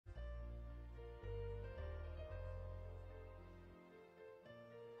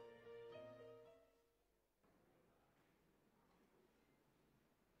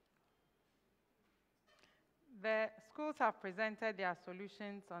The schools have presented their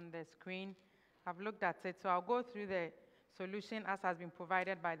solutions on the screen. I've looked at it, so I'll go through the solution as has been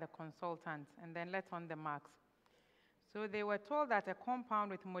provided by the consultant, and then let on the marks. So they were told that a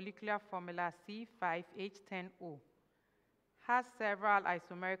compound with molecular formula C5H10O has several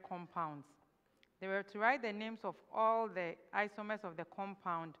isomeric compounds. They were to write the names of all the isomers of the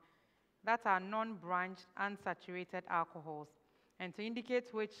compound that are non-branched unsaturated alcohols, and to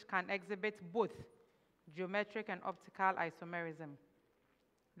indicate which can exhibit both geometric and optical isomerism.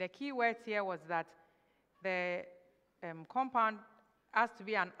 The key word here was that the compound has to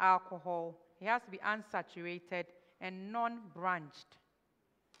be an alcohol, it has to be unsaturated and non-branched.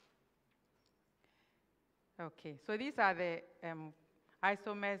 Okay, so these are the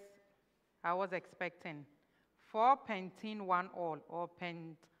isomers I was expecting. 4-pentene-1-ol or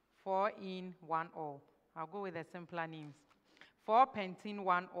pent-4-ene-1-ol. I'll go with the simpler names.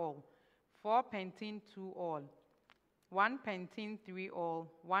 4-pentene-1-ol, 4-pentene-2-ol, 1-pentene-3-ol,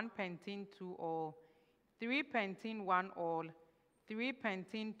 1-pentene-2-ol, 3-pentene-1-ol,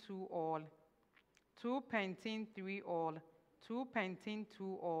 3-pentene-2-ol, 2-pentene-3-ol,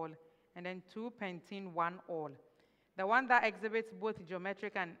 2-pentene-2-ol, and then 2-pentene-1-ol. The one that exhibits both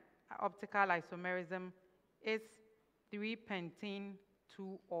geometric and optical isomerism is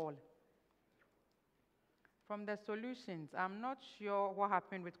 3-pentene-2-ol. From the solutions, I'm not sure what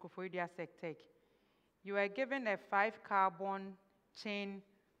happened with Koforidua Sectec. You were given a 5-carbon chain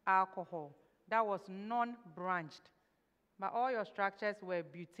alcohol that was non-branched, but all your structures were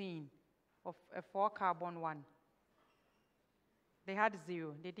butene of a 4-carbon one. They had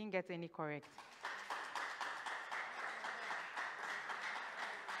 0. They didn't get any correct.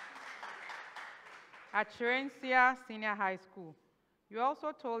 At Chirencia Senior High School, you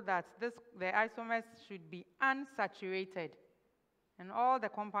also told that the isomers should be unsaturated, and all the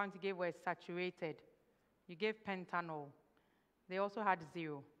compounds you gave were saturated. You gave pentanol. They also had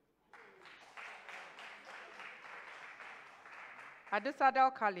 0. At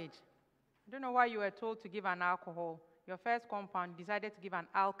Adisadel College, I don't know why you were told to give an alcohol. Your first compound decided to give an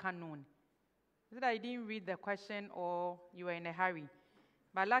alkanone. Is it that you didn't read the question or you were in a hurry?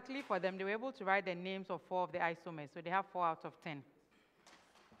 But luckily for them, they were able to write the names of 4 of the isomers, so they have 4 out of 10.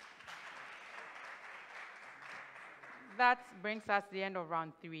 That brings us to the end of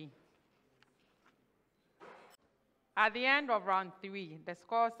round 3. At the end of round 3, the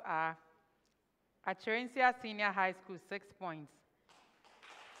scores are at Chirencia Senior High School, 6 points.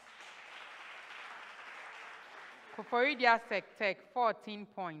 Koforidua Sectec, 14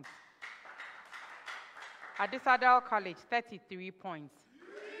 points. Adisadel College, 33 points.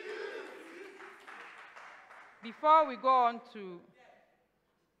 Before we go on to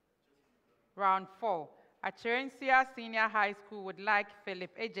round 4, Chirencia Senior High School would like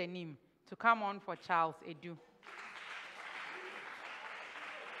Philip Ejenim to come on for Charles Edu.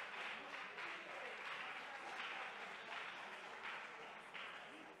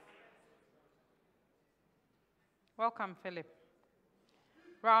 Welcome, Philip.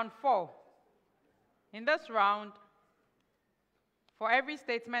 Round 4. In this round, for every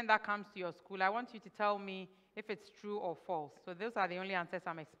statement that comes to your school, I want you to tell me if it's true or false. So those are the only answers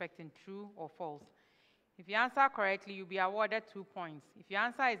I'm expecting, true or false. If you answer correctly, you'll be awarded 2 points. If your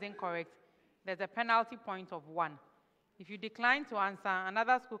answer is incorrect, there's a penalty point of 1. If you decline to answer,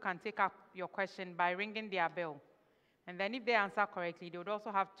 another school can take up your question by ringing their bell. And then if they answer correctly, they would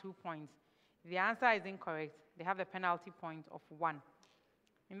also have 2 points. If the answer is incorrect, they have a penalty point of 1.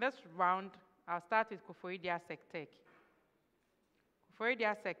 In this round, I'll start with Koforidua Sectec.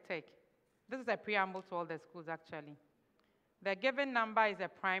 Koforidua Sectec. This is a preamble to all the schools, actually. The given number is a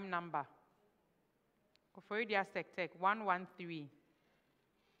prime number. Koforidua Sectec, 113.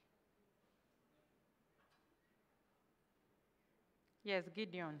 Yes,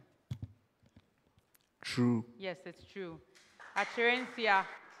 Gideon. True. Yes, it's true. At Chirencia,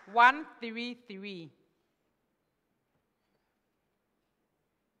 133.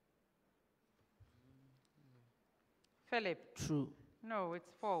 Philip. True. No, it's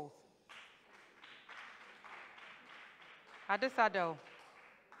false. Adisadel,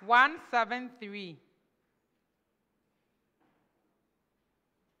 173.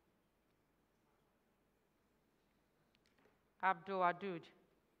 Abdul Adud.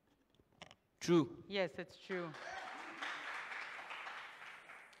 True. Yes, it's true.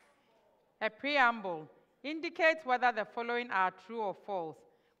 A preamble indicates whether the following are true or false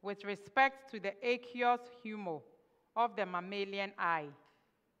with respect to the aqueous humor of the mammalian eye.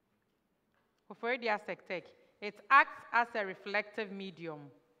 Koforidua Sectec, it acts as a reflective medium.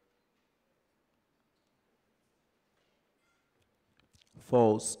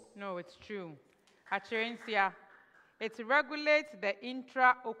 False. No, it's true. Acherencia. It regulates the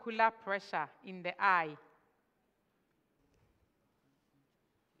intraocular pressure in the eye.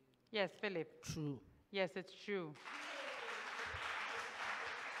 Yes, Philip. True. Yes, it's true.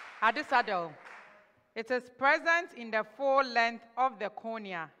 Adisadel. It is present in the full length of the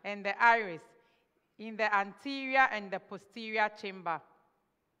cornea and the iris, in the anterior and the posterior chamber.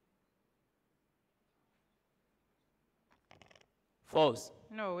 False.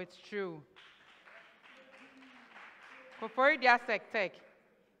 No, it's true. Koforidua sectec.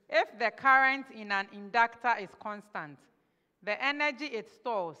 If the current in an inductor is constant, the energy it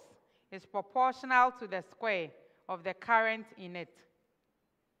stores is proportional to the square of the current in it.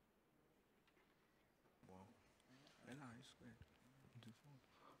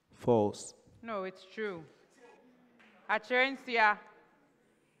 False. No, it's true. Acherencia.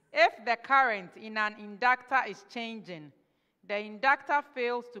 If the current in an inductor is changing, the inductor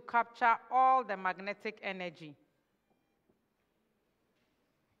fails to capture all the magnetic energy.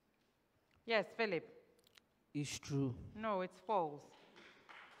 Yes, Philip. It's true. No, it's false.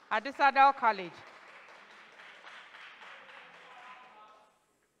 Adisadel College.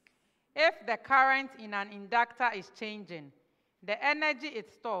 If the current in an inductor is changing, the energy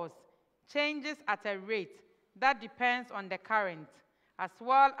it stores changes at a rate that depends on the current, as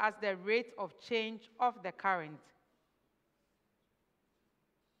well as the rate of change of the current.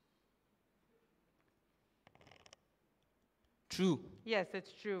 True. Yes,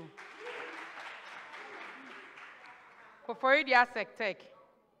 it's true. Koforidua sectec.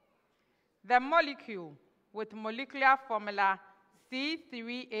 The molecule with molecular formula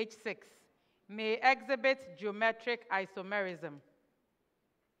C3H6 may exhibit geometric isomerism.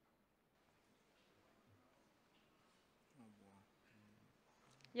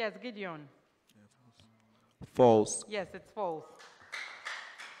 Yes, Gideon. False. Yes, it's false.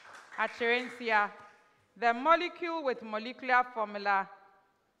 Acherencia. The molecule with molecular formula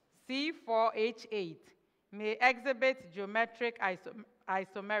C4H8 may exhibit geometric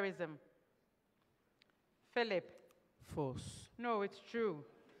isomerism. Philip. False. No, it's true.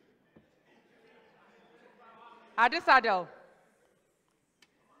 Adisadel.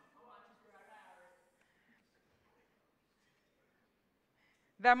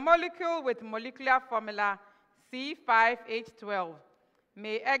 The molecule with molecular formula C5H12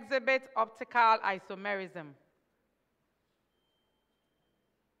 may exhibit optical isomerism.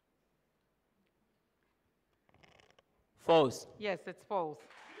 False. Yes, it's false.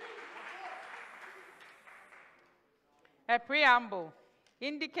 A preamble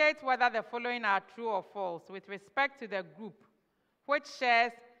indicates whether the following are true or false with respect to the group which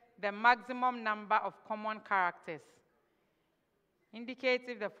shares the maximum number of common characters. Indicates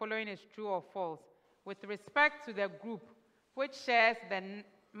if the following is true or false with respect to the group which shares the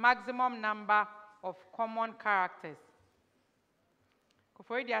maximum number of common characters.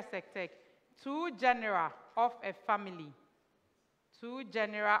 Koforidua sectec. Two genera of a family. Two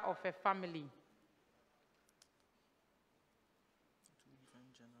genera of a family.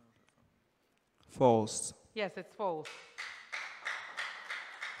 False. Yes, it's false.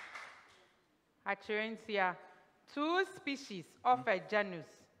 Acherencia. Two species of a genus.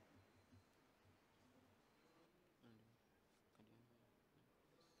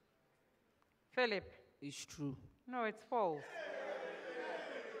 Philip. It's true. No, it's false.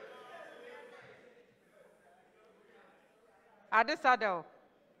 Adisadel.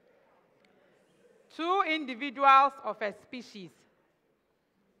 Two individuals of a species.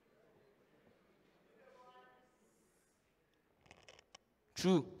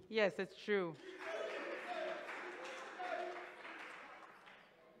 True. Yes, it's true.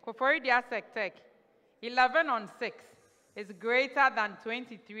 Koforidua sectec. 11 on 6 is greater than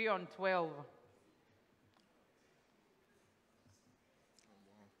 23 on 12.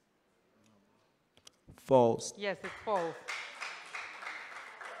 False. Yes, it's false.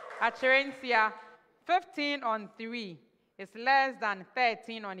 Acherencia. 15 on 3 is less than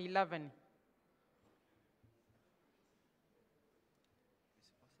 13 on 11.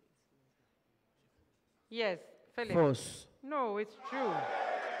 Yes, Philip. False. No, it's true.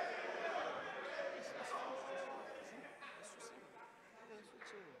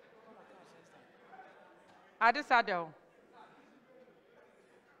 Adisadel.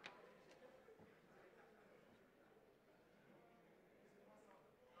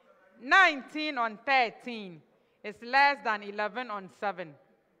 "19 on 13 is less than 11 on 7.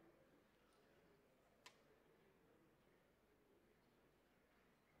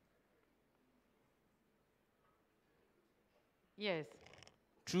 Yes.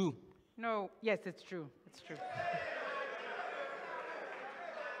 True. No, yes, it's true. It's true.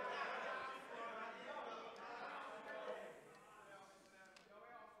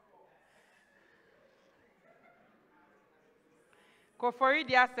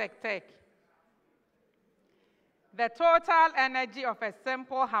 Koforidia Sektek. The total energy of a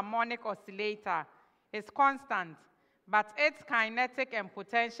simple harmonic oscillator is constant, but its kinetic and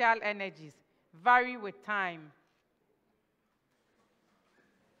potential energies vary with time.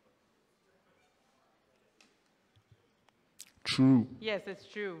 True. Yes, it's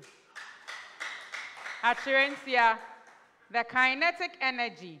true. Assurencia, the kinetic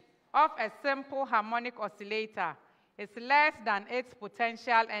energy of a simple harmonic oscillator is less than its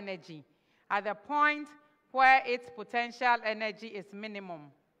potential energy at the point where its potential energy is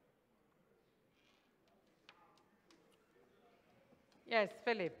minimum. Yes,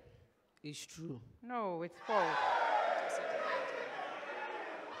 Philip. It's true. No, it's false.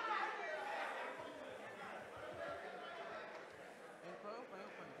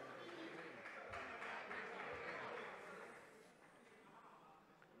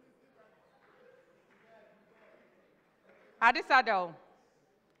 Adisadel,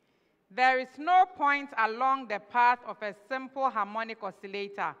 there is no point along the path of a simple harmonic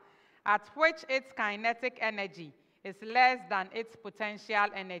oscillator at which its kinetic energy is less than its potential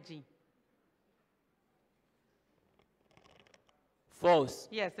energy. False.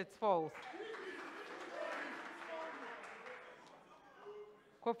 Yes, it's false.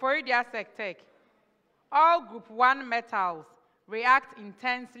 Koforidia Sektek, all group 1 metals react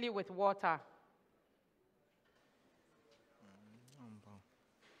intensely with water.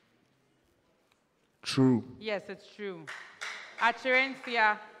 True. Yes, it's true.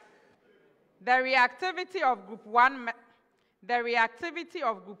 Assurencia, the reactivity of group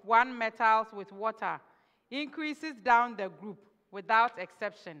 1 metals with water increases down the group without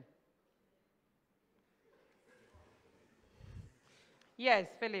exception. Yes,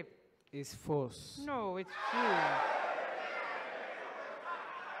 Philip. It's false. No, it's true.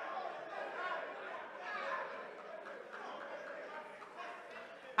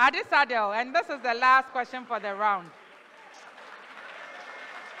 Adisadel, and this is the last question for the round.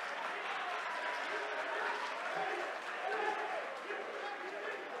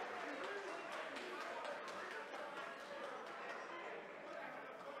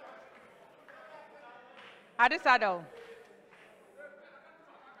 Adisadel.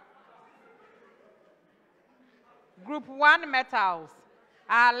 Group 1 metals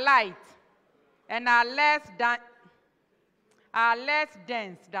are light and are less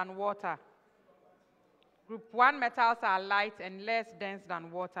dense than water. Group 1 metals are light and less dense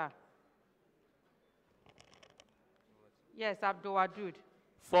than water. Yes, Abdul Wadud.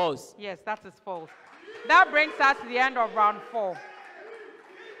 False. Yes, that is false. That brings us to the end of round 4.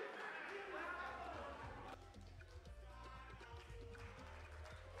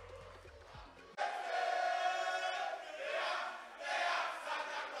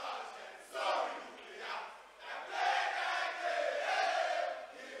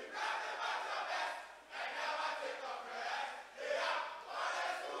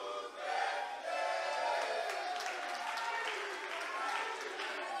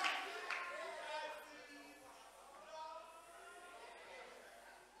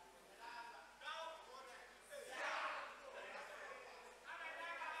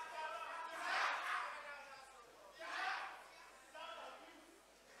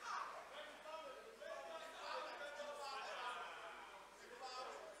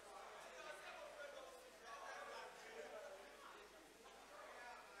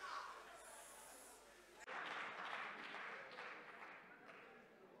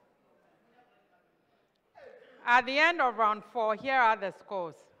 At the end of round 4, here are the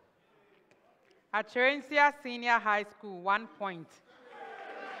scores. Assurencia Senior High School, 1 point.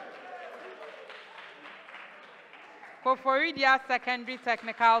 Koforidia Secondary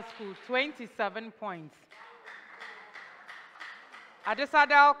Technical School, 27 points.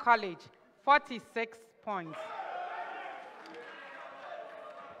 Adisadel College, 46 points.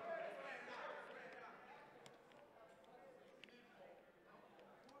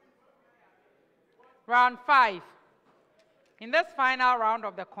 Round 5. In this final round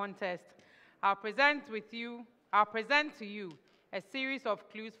of the contest, I'll present to you a series of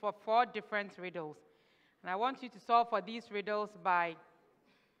clues for 4 different riddles. And I want you to solve for these riddles by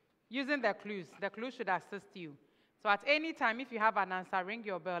using the clues. The clues should assist you. So at any time, if you have an answer, ring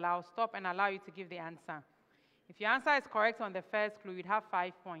your bell. I'll stop and allow you to give the answer. If your answer is correct on the first clue, you'd have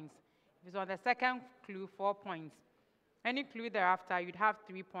 5 points. If it's on the second clue, 4 points. Any clue thereafter, you'd have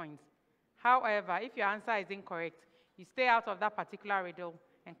 3 points. However, if your answer is incorrect, you stay out of that particular riddle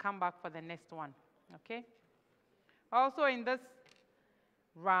and come back for the next one. Okay? Also in this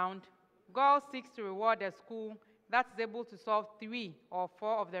round, God seeks to reward a school that is able to solve 3 or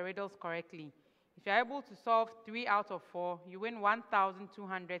 4 of the riddles correctly. If you're able to solve 3 out of 4, you win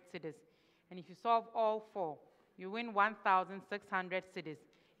 1,200 cedis. And if you solve all 4, you win 1,600 cedis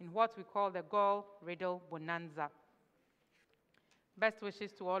in what we call the Goal Riddle Bonanza. Best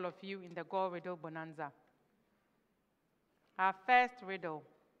wishes to all of you in the Goal Riddle Bonanza. Our first riddle.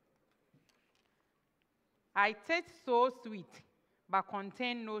 I taste so sweet, but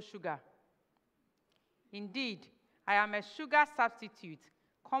contain no sugar. Indeed, I am a sugar substitute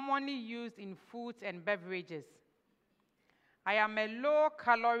commonly used in foods and beverages. I am a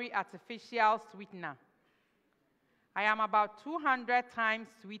low-calorie artificial sweetener. I am about 200 times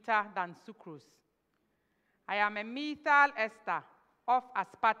sweeter than sucrose. I am a methyl ester of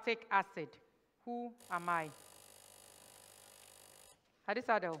aspartic acid. Who am I?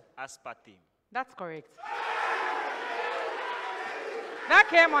 Adisadel. Aspartame. That's correct. That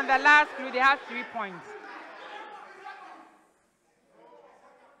came on the last clue. They have 3 points.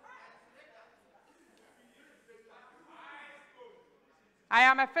 I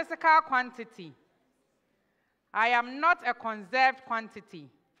am a physical quantity. I am not a conserved quantity.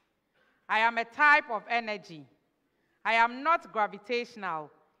 I am a type of energy. I am not gravitational.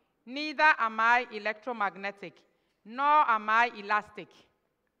 Neither am I electromagnetic, nor am I elastic.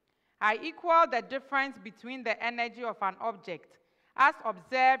 I equal the difference between the energy of an object as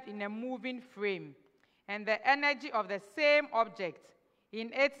observed in a moving frame and the energy of the same object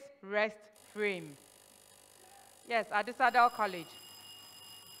in its rest frame. Yes, Adisadel College.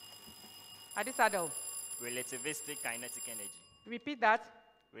 Adisadel. Relativistic kinetic energy. Repeat that.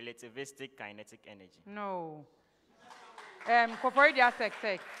 Relativistic kinetic energy. No. Koforidua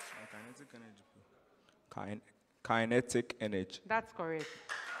Sektek. Kinetic energy. Kinetic energy. That's correct.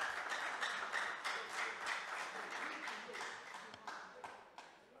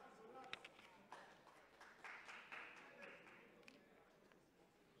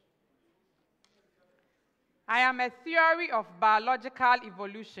 I am a theory of biological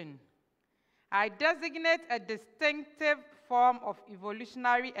evolution. I designate a distinctive form of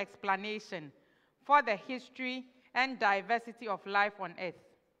evolutionary explanation for the history and diversity of life on Earth.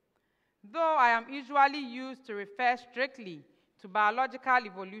 Though I am usually used to refer strictly to biological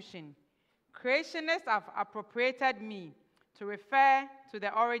evolution, creationists have appropriated me to refer to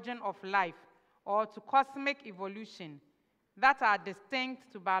the origin of life or to cosmic evolution that are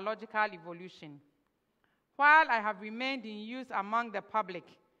distinct to biological evolution. While I have remained in use among the public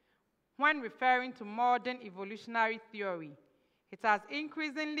when referring to modern evolutionary theory, it has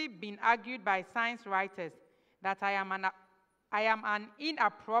increasingly been argued by science writers that I am an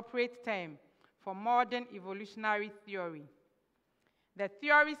inappropriate term for modern evolutionary theory. The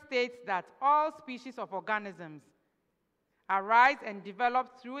theory states that all species of organisms arise and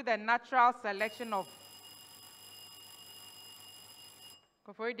develop through the natural selection of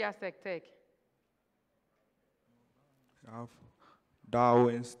Koforidua Sektek. Have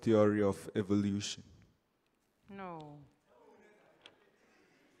Darwin's theory of evolution. No.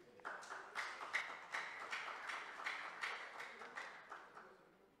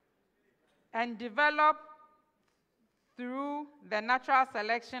 And develop through the natural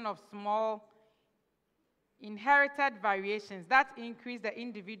selection of small inherited variations that increase the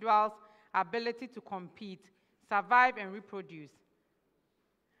individual's ability to compete, survive, and reproduce.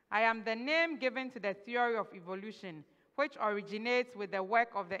 I am the name given to the theory of evolution, which originates with the work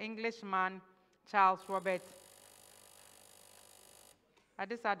of the Englishman Charles Robert.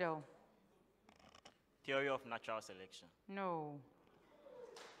 Adisadel. Theory of natural selection. No.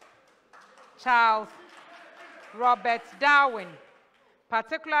 Charles Robert Darwin,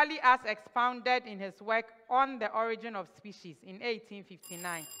 particularly as expounded in his work on the origin of species in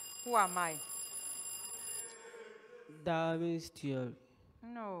 1859. Who am I? Darwin's theory.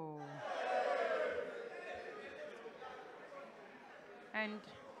 No. And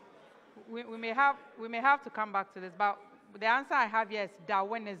we may have to come back to this, but the answer I have here is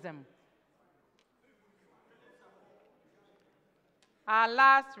Darwinism. Our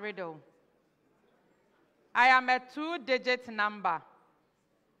last riddle. I am a 2-digit number.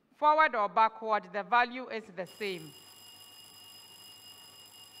 Forward or backward, the value is the same.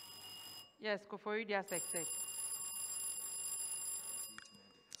 Yes, Koforidua Sektek.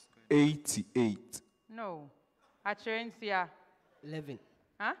 88. No. Acherensia. 11.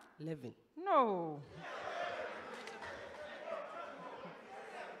 Huh? 11. No.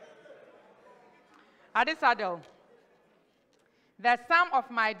 Adisadel. The sum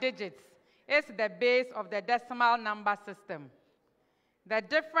of my digits is the base of the decimal number system. The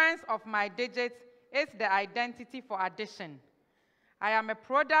difference of my digits is the identity for addition. I am a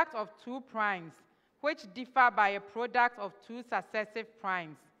product of 2 primes, which differ by a product of 2 successive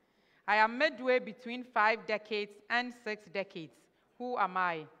primes. I am midway between 5 decades and 6 decades. Who am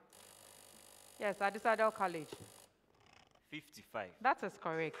I? Yes, Adisadel College. 55. That is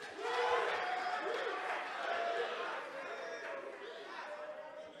correct.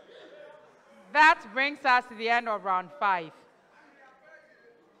 That brings us to the end of round 5.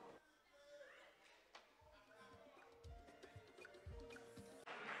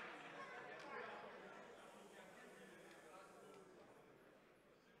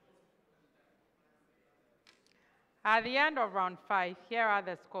 At the end of round 5, here are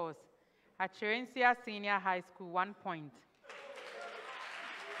the scores. At Cherensia Senior High School, 1 point.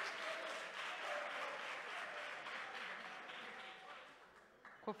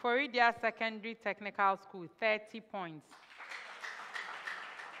 Koforidia Secondary Technical School, 30 points.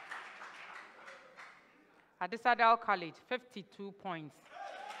 Adisadel College, 52 points.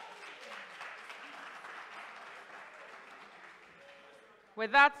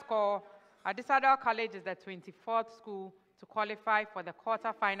 With that score, Adisadel College is the 24th school to qualify for the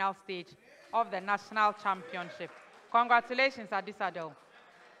quarter-final stage of the National Championship. Congratulations, Adisadel.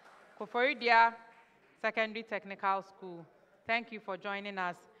 Koforidia Secondary Technical School, thank you for joining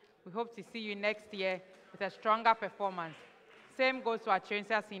us. We hope to see you next year with a stronger performance. Same goes to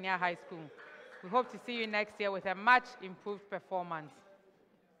Cherensia Senior High School. We hope to see you next year with a much improved performance.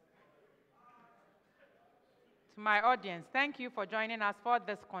 To my audience, thank you for joining us for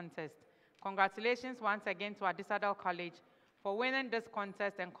this contest. Congratulations once again to Adisadel College for winning this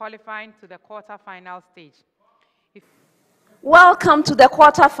contest and qualifying to the quarter-final stage. Welcome to the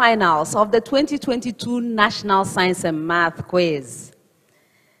quarterfinals of the 2022 National Science and Math Quiz.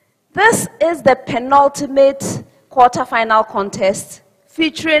 This is the penultimate quarterfinal contest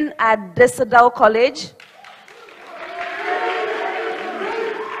featuring Adisadel College,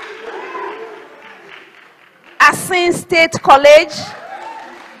 Asin State College,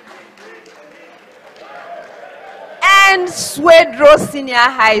 and Swedro Senior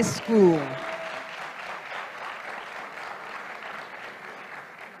High School.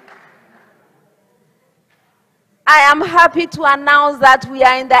 I am happy to announce that we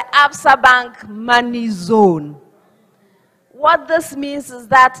are in the Absa Bank money zone. What this means is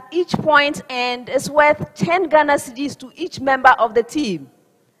that each point earned is worth 10 Ghana cedis to each member of the team,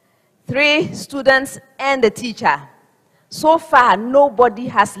 3 students and the teacher. So far, nobody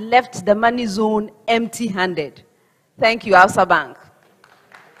has left the money zone empty-handed. Thank you, Absa Bank.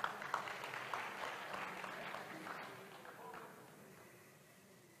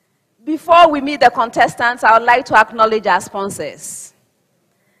 Before we meet the contestants, I would like to acknowledge our sponsors.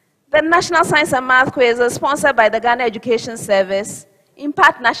 The National Science and Math Quiz is sponsored by the Ghana Education Service in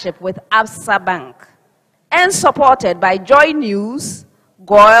partnership with Absa Bank and supported by JoyNews,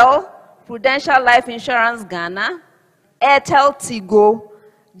 GOIL, Prudential Life Insurance Ghana, Airtel Tigo,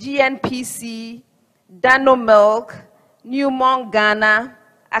 GNPC, Dano Milk, Newmont Ghana,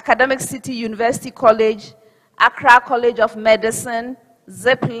 Academic City University College, Accra College of Medicine,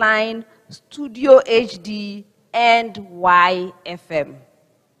 Zipline, Studio HD, and YFM.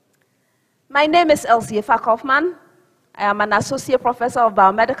 My name is Elsiefa Kaufman. I am an Associate Professor of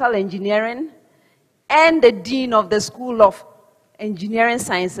Biomedical Engineering and the Dean of the School of Engineering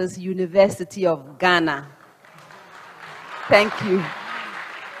Sciences, University of Ghana. Thank you.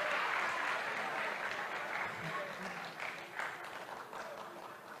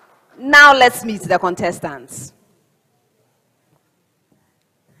 Now let's meet the contestants.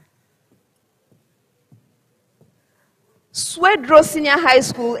 Swedro Senior High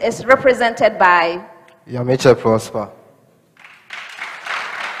School is represented by Yamecha Prosper.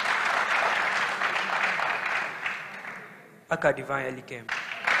 Aka Divine Elikem.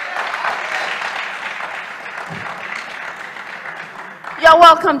 You're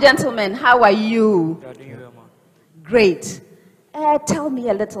welcome, gentlemen. How are you? You are doing well, man. Great. Tell me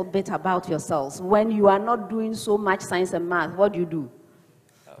a little bit about yourselves. When you are not doing so much science and math, what do you do?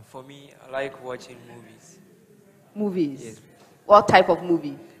 For me, I like watching movies. Movies? Yes. What type of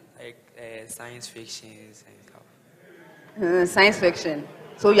movie? Like science fiction and stuff. Science fiction.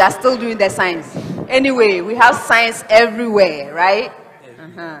 So you are still doing the science. Anyway, we have science everywhere, right?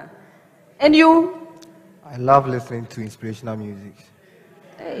 Yes. And you? I love listening to inspirational music.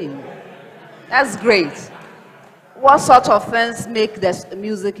 Hey, that's great. What sort of things make the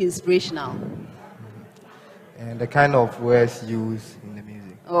music inspirational? And the kind of words used in the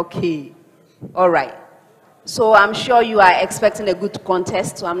music. Okay. All right. So I'm sure you are expecting a good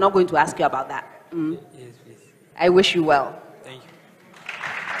contest, so I'm not going to ask you about that. Yes, please. I wish you well. Thank you.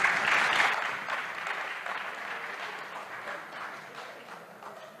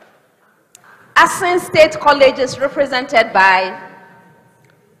 Asin State College is represented by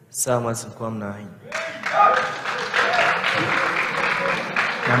Samas Kwamnahin.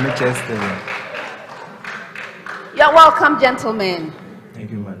 You're welcome, gentlemen.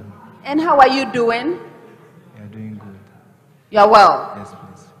 Thank you, madam. And how are you doing? You're doing good. You're well. Yes,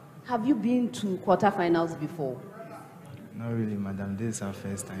 please. Have you been to quarterfinals before? Not really, madam. This is our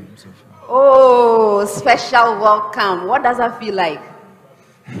first time so far. Oh, special welcome. What does that feel like?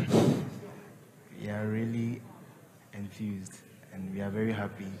 We are really enthused and we are very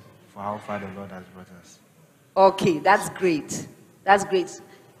happy for how far the Lord has brought us. Okay, that's great. That's great.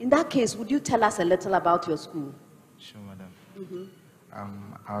 In that case, would you tell us a little about your school? Sure, madam.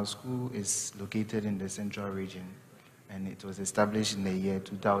 Our school is located in the central region and it was established in the year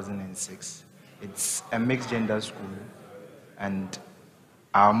 2006. It's a mixed gender school and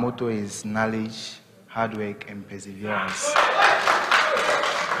our motto is knowledge, hard work, and perseverance.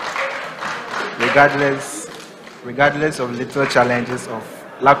 Regardless of little challenges of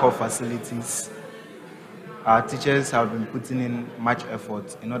lack of facilities, our teachers have been putting in much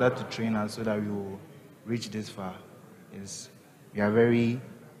effort in order to train us so that we will reach this far. Yes, we are very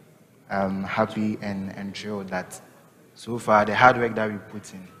happy and thrilled that so far the hard work that we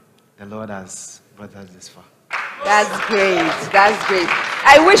put in, the Lord has brought us this far. That's great. That's great.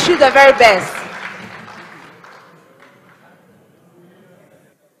 I wish you the very best.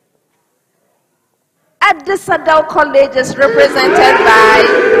 Adisadel College is represented by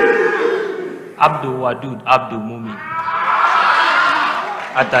Abdul Wadud Abdul Mumin.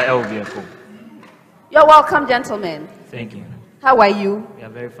 Ata El Biako. You're welcome, gentlemen. Thank you. How are you? We are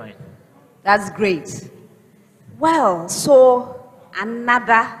very fine. That's great. Well, so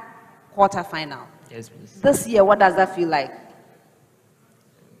another quarterfinal. Yes, please. This year, what does that feel like?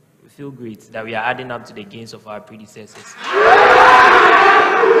 We feel great that we are adding up to the gains of our predecessors.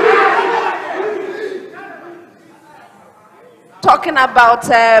 Talking about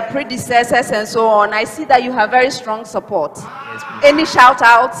predecessors and so on, I see that you have very strong support. Yes, please. Any shout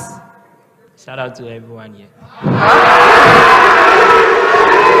outs? Shout out to everyone here.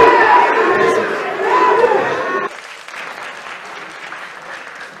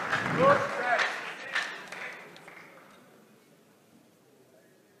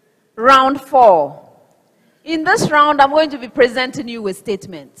 Round 4. In this round, I'm going to be presenting you with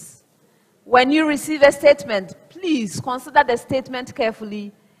statements. When you receive a statement, please consider the statement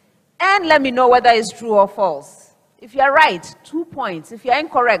carefully and let me know whether it's true or false. If you're right, 2 points. If you're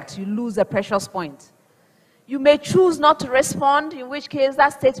incorrect, you lose a precious point. You may choose not to respond, in which case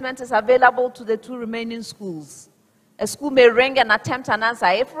that statement is available to the 2 remaining schools. A school may ring and attempt an answer.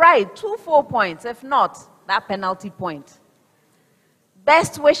 If right, 2 full points. If not, that penalty point.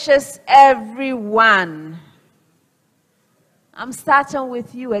 Best wishes, everyone. I'm starting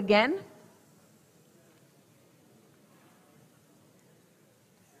with you again.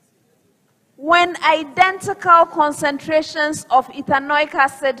 When identical concentrations of ethanoic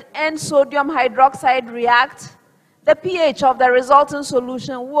acid and sodium hydroxide react, the pH of the resulting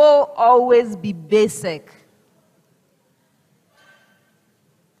solution will always be basic.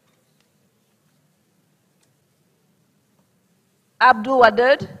 Abdul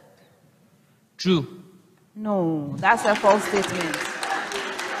Wadud? True. No, that's a false statement.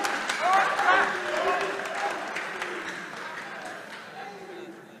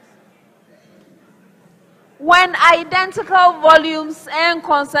 When identical volumes and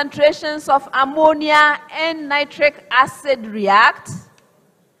concentrations of ammonia and nitric acid react,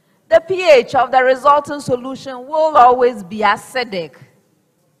 the pH of the resulting solution will always be acidic.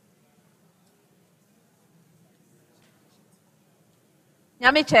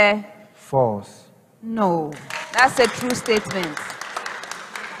 Nyamiche? False. No, that's a true statement.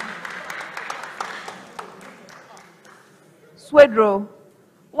 Swedro,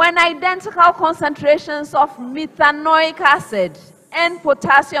 when identical concentrations of methanoic acid and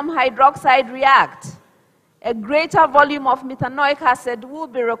potassium hydroxide react, a greater volume of methanoic acid will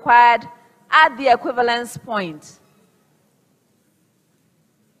be required at the equivalence point.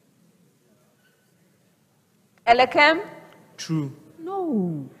 Elekem? True.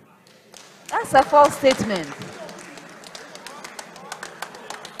 No. That's a false statement.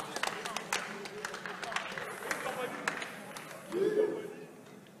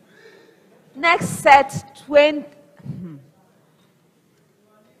 Next set, 20.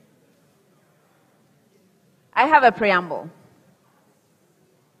 I have a preamble.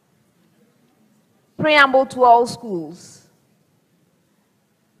 Preamble to all schools.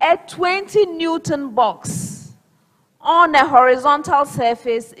 A 20 Newton box on a horizontal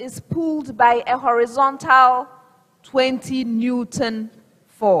surface is pulled by a horizontal 20 Newton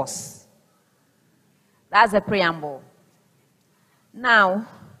force. That's a preamble. Now,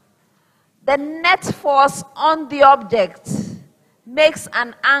 The net force on the object makes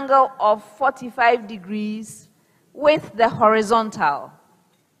an angle of 45 degrees with the horizontal.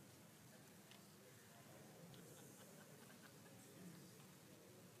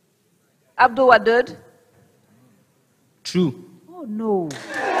 Abdul Wadud? True. Oh no.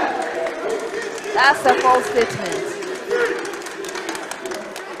 That's a false statement.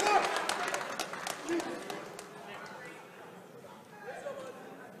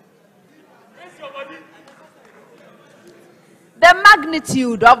 The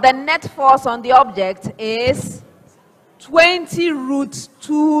magnitude of the net force on the object is 20 root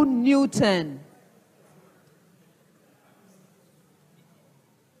 2 Newton.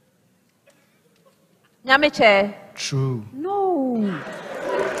 Nyamiche? True. No.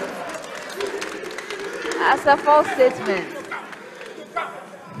 That's a false statement.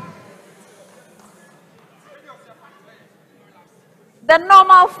 The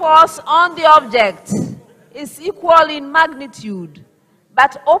normal force on the object is equal in magnitude,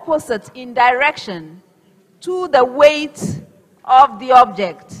 but opposite in direction to the weight of the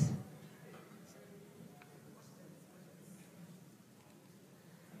object.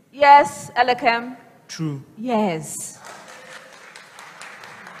 Yes, Elekem? True. Yes.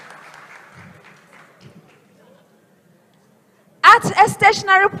 At a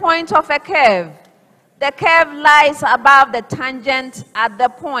stationary point of a curve, the curve lies above the tangent at the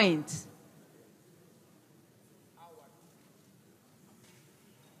point.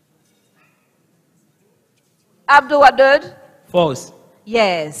 Abdul Wadud? False.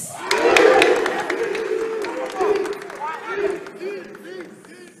 Yes.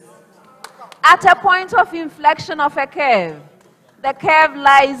 At a point of inflection of a curve, the curve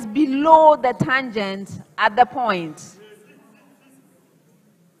lies below the tangent at the point.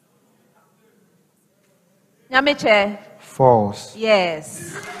 Nyamiche? False.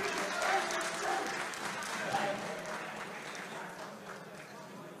 Yes.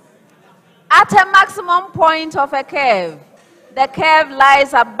 At a maximum point of a curve, the curve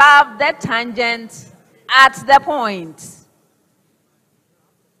lies above the tangent at the point.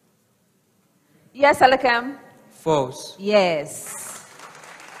 Yes, Alakem? False. Yes.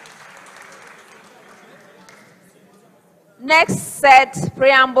 Next set,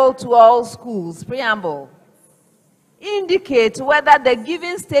 preamble to all schools. Preamble. Indicate whether the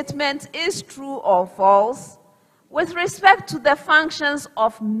given statement is true or false with respect to the functions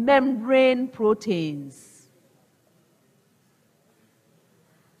of membrane proteins.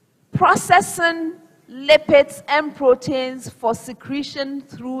 Processing lipids and proteins for secretion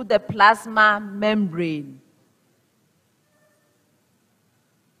through the plasma membrane.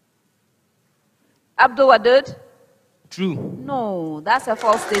 Abdul Wadud? True. No, that's a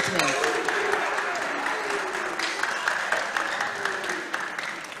false statement.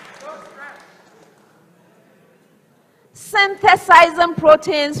 Synthesizing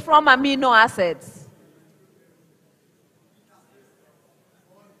proteins from amino acids.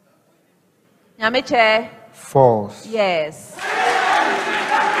 Nyamiche? False. Yes.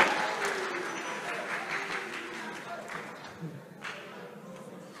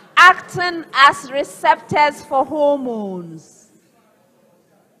 Acting as receptors for hormones.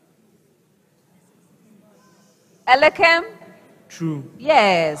 Elekem? True.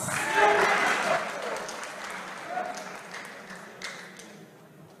 Yes.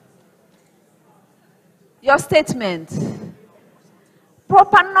 Your statement.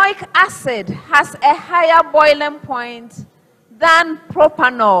 Propanoic acid has a higher boiling point than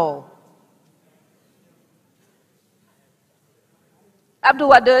propanol.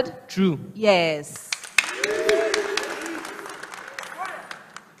 Abdul Wadud? True. Yes.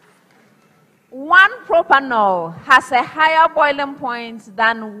 1 propanol has a higher boiling point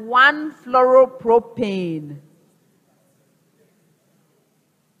than 1 fluoropropane.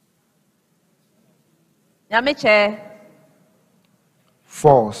 Nyamiche?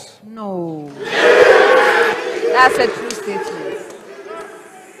 False. No. That's a true statement.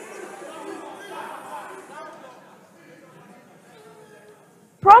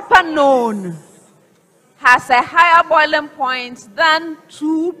 Propanone has a higher boiling point than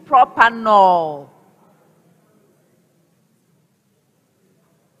 2-propanol.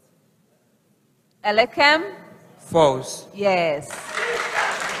 Elekem? False. Yes.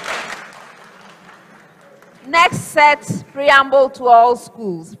 Next set, preamble to all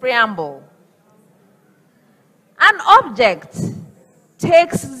schools. Preamble. An object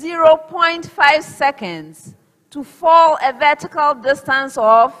takes 0.5 seconds to fall a vertical distance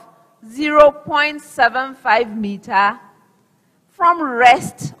of 0.75 meter from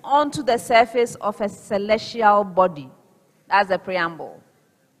rest onto the surface of a celestial body. That's the preamble.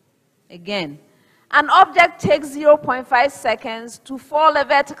 Again. An object takes 0.5 seconds to fall a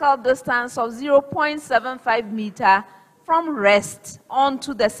vertical distance of 0.75 meter from rest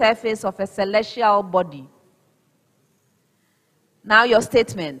onto the surface of a celestial body. Now your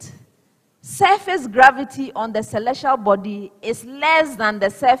statement. Surface gravity on the celestial body is less than the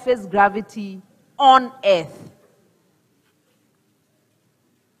surface gravity on Earth.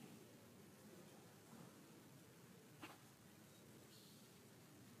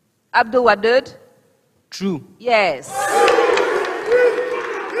 Abdul Wadud? True. Yes.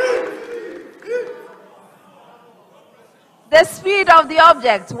 The speed of the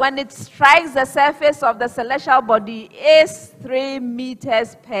object when it strikes the surface of the celestial body is 3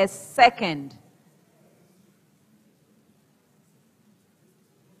 meters per second.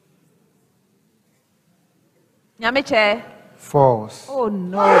 Nyamiche? False. Oh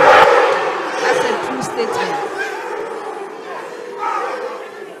no. That's a true statement.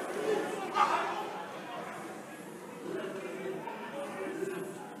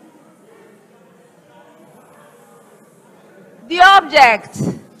 The object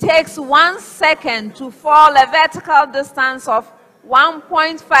takes 1 second to fall a vertical distance of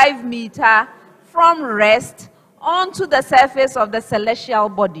 1.5 meter from rest onto the surface of the celestial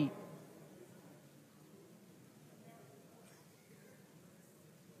body.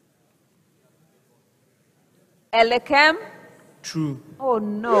 Elekem? True. Oh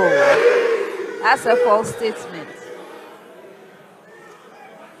no. That's a false statement.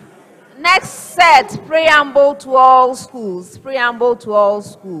 Next set, preamble to all schools. Preamble to all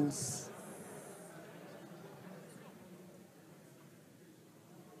schools.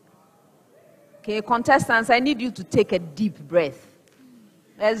 Okay, contestants, I need you to take a deep breath.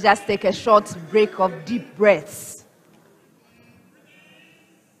 Let's just take a short break of deep breaths.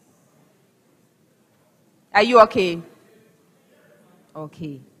 Are you okay?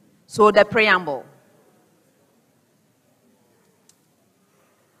 Okay. So the preamble.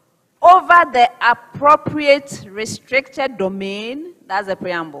 Over the appropriate restricted domain, that's the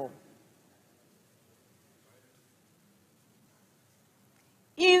preamble.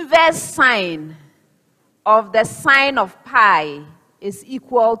 Inverse sign of the sine of pi is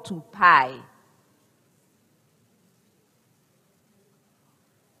equal to pi.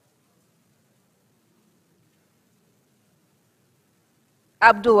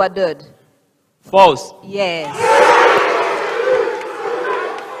 Abdul Wadud. False. Yes.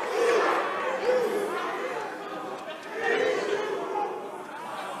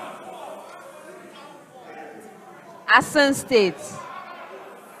 Asen State.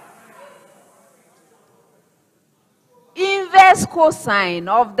 Inverse cosine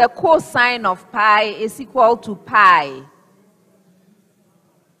of the cosine of pi is equal to pi.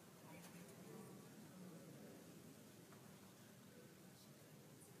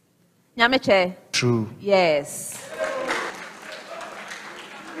 Nyameche? True. Yes.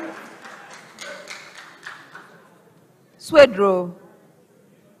 Swedro.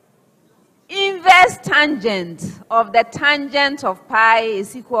 Inverse tangent of the tangent of pi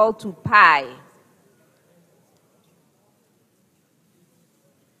is equal to pi.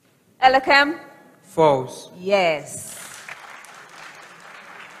 Elekem? False. Yes.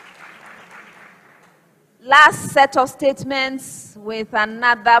 Last set of statements with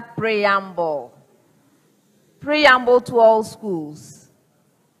another preamble. Preamble to all schools.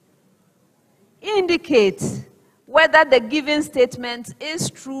 Indicate whether the given statement is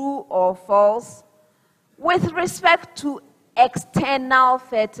true or false with respect to external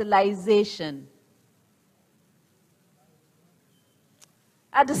fertilization.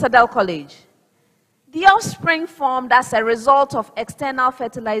 Adisadel College. The offspring formed as a result of external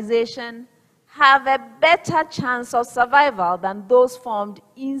fertilization have a better chance of survival than those formed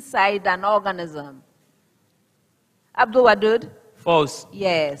inside an organism. Abdul Wadud? False.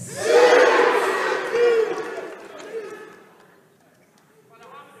 Yes.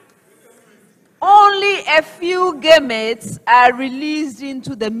 Only a few gametes are released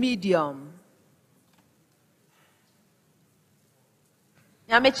into the medium.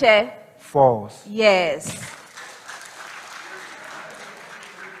 Nyameche? False. Yes.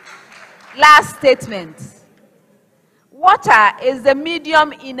 Last statement. Water is the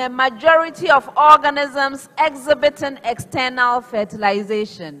medium in a majority of organisms exhibiting external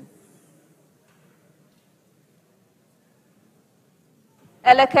fertilization.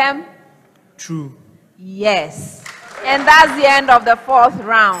 Elekem? True. Yes. And that's the end of the fourth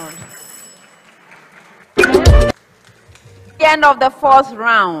round. The end of the fourth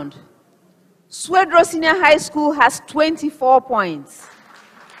round. Swedro Senior High School has 24 points.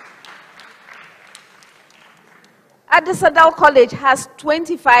 Adisadel College has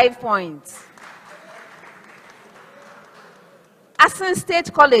 25 points. Asin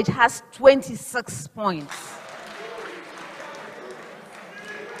State College has 26 points.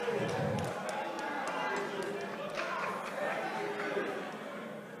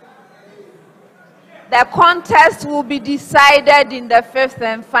 The contest will be decided in the 5th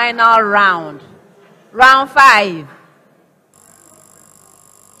and final round. Round 5.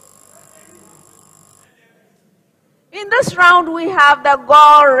 In this round, we have the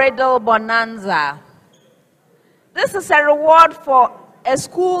Goal Riddle Bonanza. This is a reward for a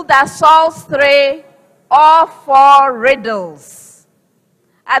school that solves 3 or 4 riddles.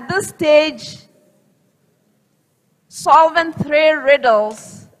 At this stage, solving 3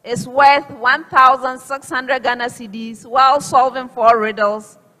 riddles is worth 1,600 Ghana cedis, while solving 4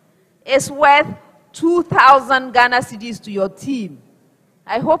 riddles is worth 2,000 Ghana cedis to your team.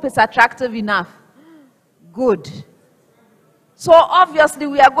 I hope it's attractive enough. Good. So obviously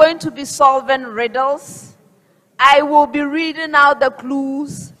we are going to be solving riddles. I will be reading out the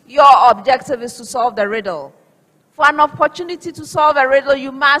clues. Your objective is to solve the riddle. For an opportunity to solve a riddle,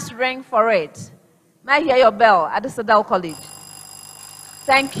 you must ring for it. May I hear your bell at Adisadel College?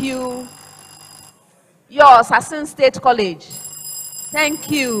 Thank you. Yours, Asin State College. Thank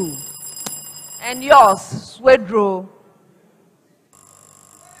you. And yours, Swedro.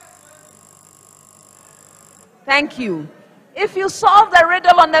 Thank you. If you solve the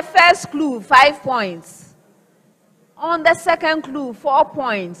riddle on the first clue, 5 points. On the second clue, 4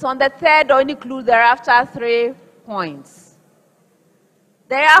 points. On the third or any clue thereafter, 3 points.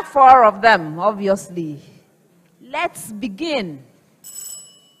 There are 4 of them, obviously. Let's begin.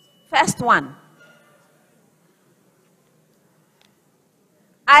 First one.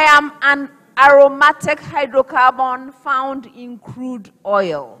 I am an aromatic hydrocarbon found in crude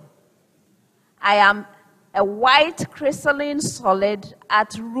oil. I am a white crystalline solid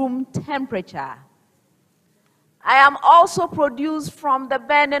at room temperature. I am also produced from the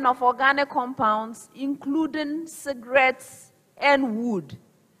burning of organic compounds, including cigarettes and wood.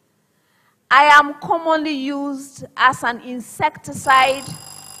 I am commonly used as an insecticide.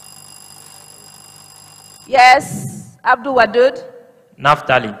 Yes, Abdul Wadud?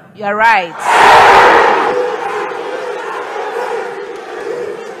 Naphthalene. You're right.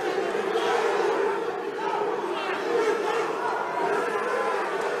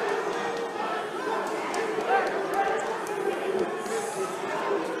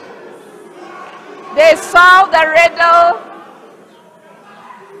 They solved the riddle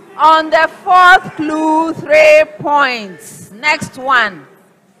on the 4th clue, 3 points. Next one.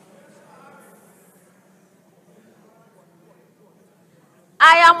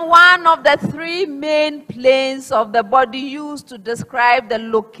 I am one of the 3 main planes of the body used to describe the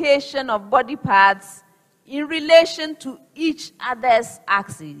location of body parts in relation to each other's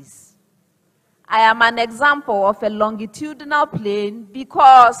axis. I am an example of a longitudinal plane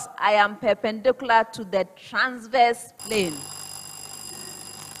because I am perpendicular to the transverse plane.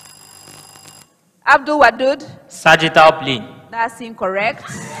 Abdul Wadud? Sagittal plane. That's incorrect.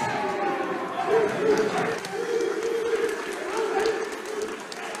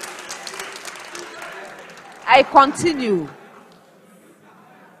 I continue.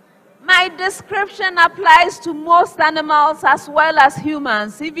 My description applies to most animals as well as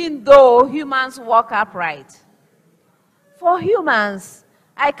humans, even though humans walk upright. For humans,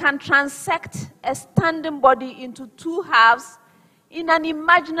 I can transect a standing body into 2 halves in an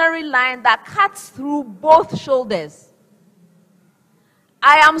imaginary line that cuts through both shoulders.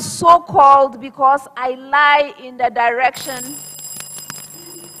 I am so called because I lie in the direction.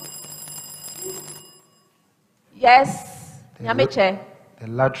 Yes, Nyameche. The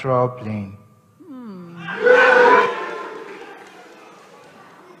lateral plane.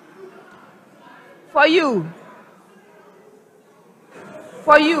 For you.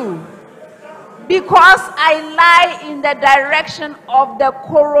 For you. Because I lie in the direction of the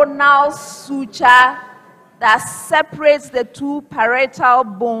coronal suture that separates the 2 parietal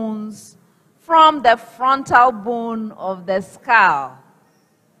bones from the frontal bone of the skull.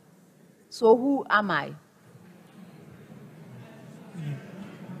 So who am I?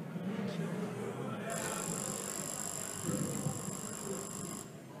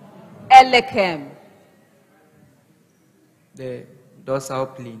 Elekem. The dorsal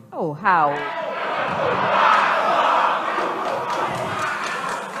plane. Oh, how?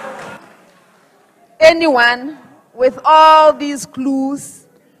 Anyone with all these clues?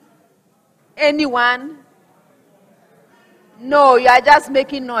 Anyone? No, you are just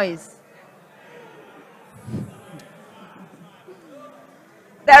making noise.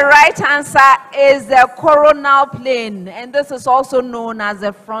 The right answer is the coronal plane, and this is also known as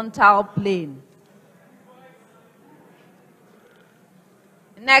the frontal plane.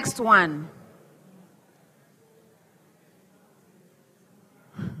 Next one.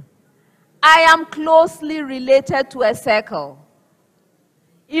 I am closely related to a circle.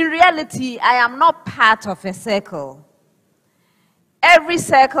 In reality, I am not part of a circle. Every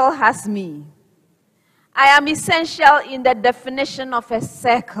circle has me. I am essential in the definition of a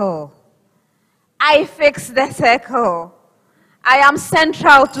circle. I fix the circle. I am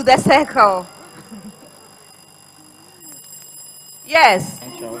central to the circle. Yes.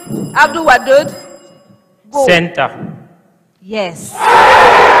 Abdul Wadud. Go. Center. Yes.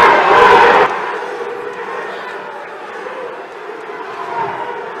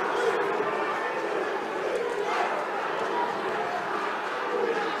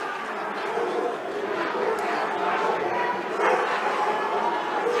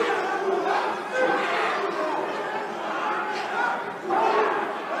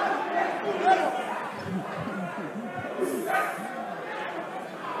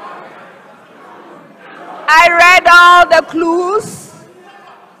 I read all the clues.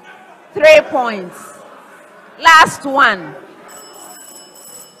 3 points. Last one.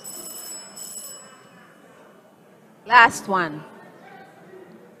 Last one.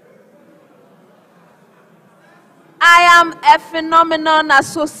 I am a phenomenon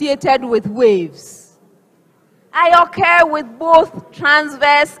associated with waves. I occur with both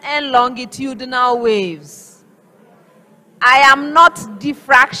transverse and longitudinal waves. I am not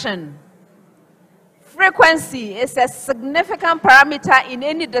diffraction. Frequency is a significant parameter in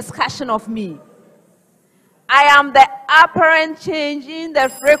any discussion of me. I am the apparent change in the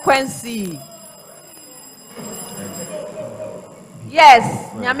frequency. Yes,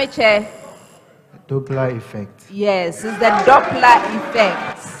 Nyameche. Doppler effect. Yes, it's the Doppler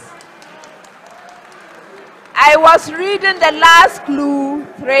effect. I was reading the last clue,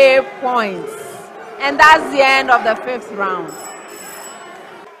 3 points. And that's the end of the 5th round.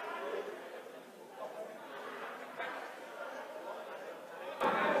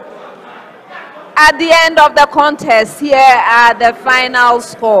 At the end of the contest, here are the final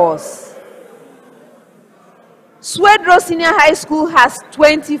scores. Swedro Senior High School has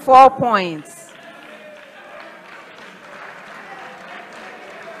 24 points.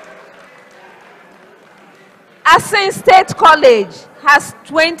 Asin State College has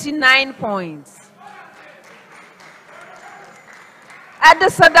 29 points.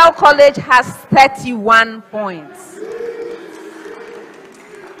 Adisadel College has 31 points.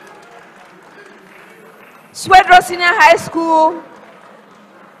 Swedro Senior High School,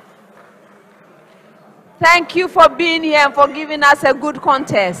 thank you for being here and for giving us a good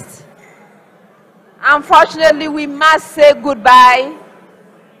contest. Unfortunately, we must say goodbye.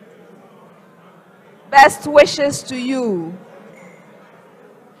 Best wishes to you.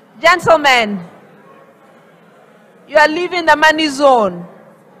 Gentlemen, you are leaving the money zone.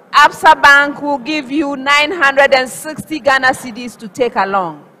 Absa Bank will give you 960 Ghana cedis to take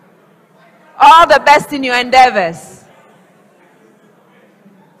along. All the best in your endeavors.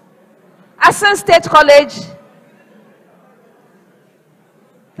 Asin State College,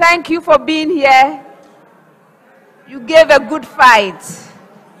 thank you for being here. You gave a good fight.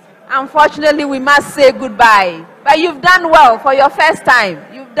 Unfortunately, we must say goodbye. But you've done well for your first time.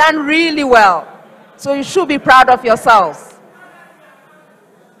 You've done really well. So you should be proud of yourselves.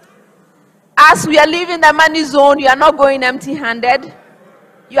 As we are leaving the money zone, you are not going empty-handed.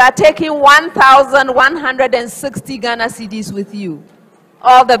 You are taking 1,160 Ghana cedis with you.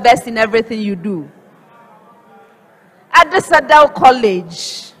 All the best in everything you do. Adisadel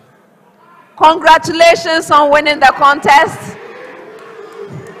College, congratulations on winning the contest.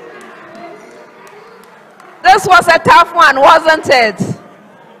 This was a tough one, wasn't it?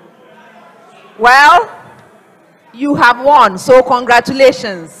 Well, you have won, so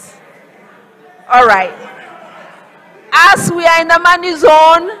congratulations. All right. As we are in the money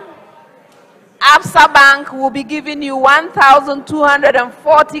zone, Absa Bank will be giving you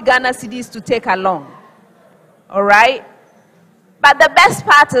 1,240 Ghana cedis to take along. All right? But the best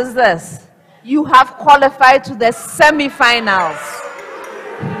part is this. You have qualified to the semi-finals.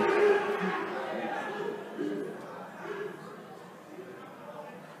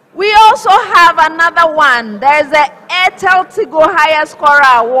 We also have another one. There's the Airtel Tigo Higher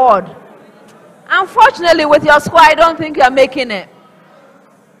Scorer Award. Unfortunately, with your score, I don't think you're making it.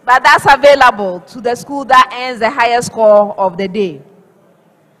 But that's available to the school that earns the highest score of the day.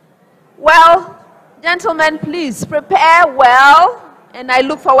 Well, gentlemen, please prepare well, and I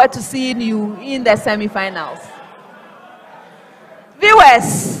look forward to seeing you in the semi-finals.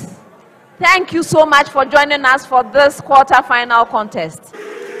 Viewers, thank you so much for joining us for this quarter-final contest.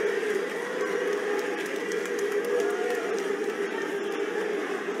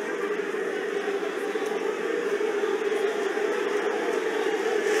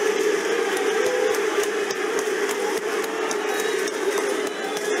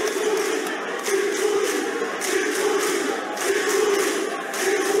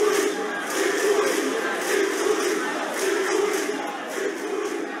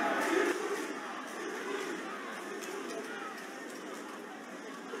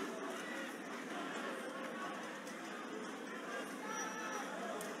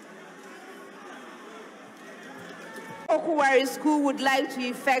 Okuwari School would like to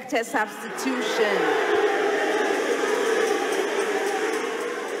effect a substitution.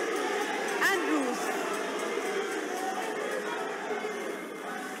 Andrews.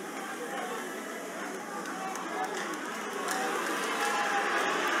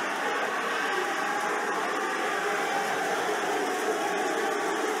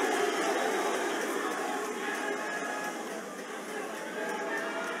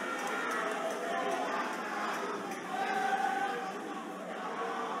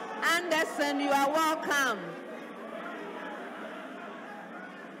 Anderson, you are welcome.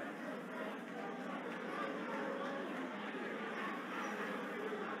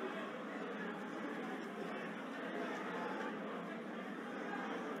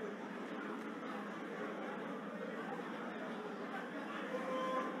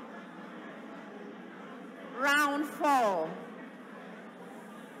 Round 4.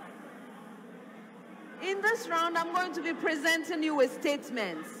 In this round, I'm going to be presenting you with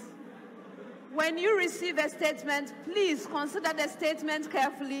statements. When you receive a statement, please consider the statement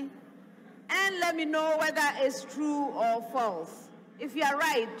carefully and let me know whether it's true or false. If you are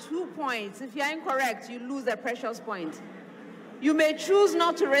right, 2 points. If you are incorrect, you lose a precious point. You may choose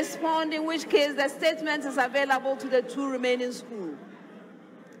not to respond, in which case the statement is available to the 2 remaining schools.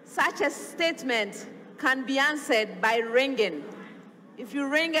 Such a statement can be answered by ringing. If you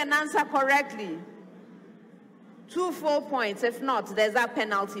ring and answer correctly, 2 full points. If not, there's a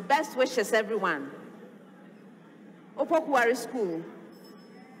penalty. Best wishes, everyone. Opokuwari School.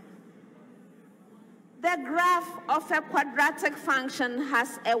 The graph of a quadratic function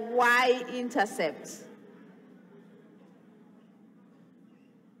has a y-intercept.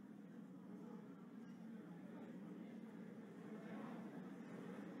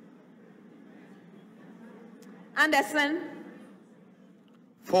 Anderson?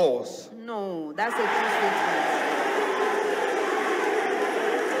 False. No, that's a true statement.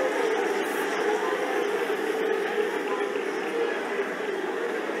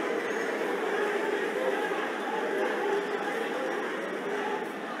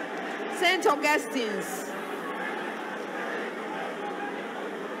 St. Augustine's.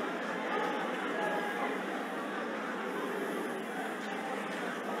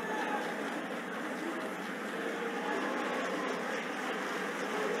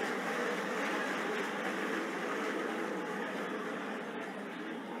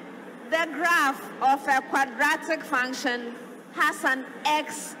 The graph of a quadratic function has an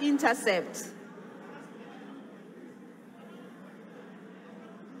x-intercept.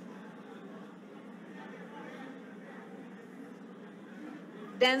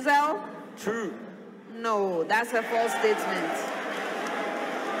 Denzel? True. No, that's a false statement.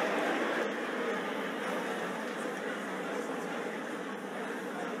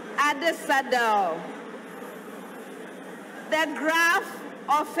 Adisadel. The graph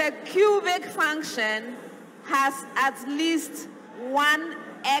of a cubic function has at least one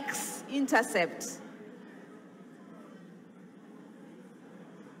x-intercept.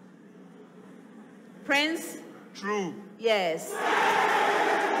 Prince? True. Yes.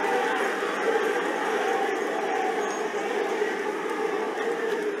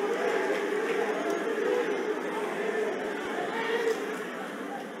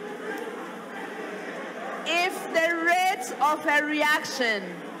 If the rate of a reaction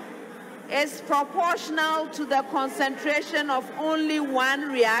is proportional to the concentration of only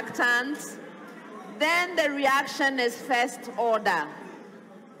one reactant, then the reaction is first order.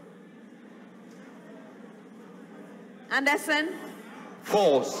 Anderson?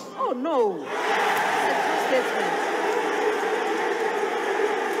 False. Oh, no. It's a true statement.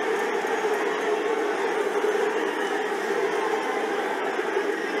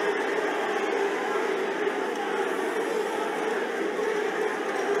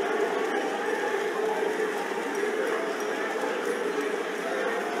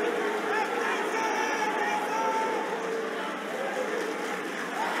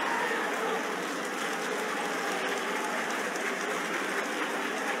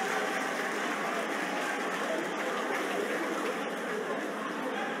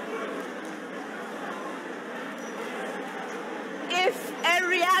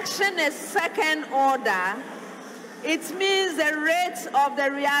 reaction is second order, it means the rate of the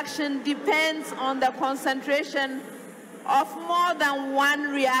reaction depends on the concentration of more than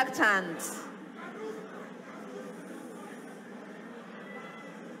one reactant.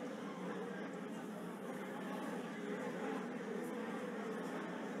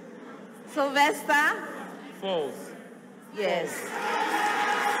 Sylvester? False. Yes.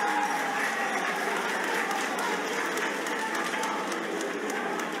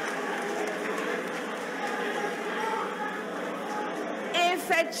 If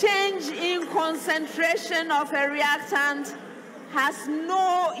a change in concentration of a reactant has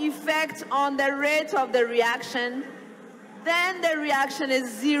no effect on the rate of the reaction, then the reaction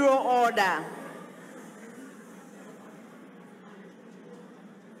is zero order.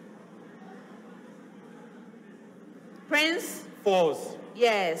 Prince? False.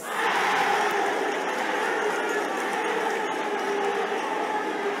 Yes.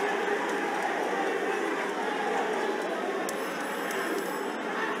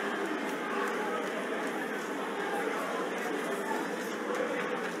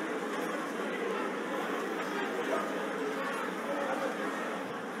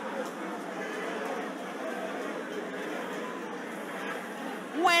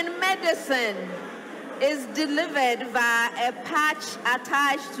 When medicine is delivered via a patch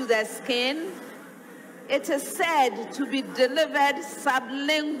attached to the skin, it is said to be delivered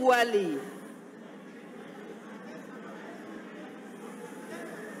sublingually.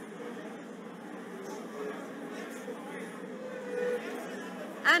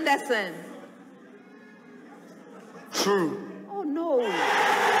 Anderson? True. Oh no.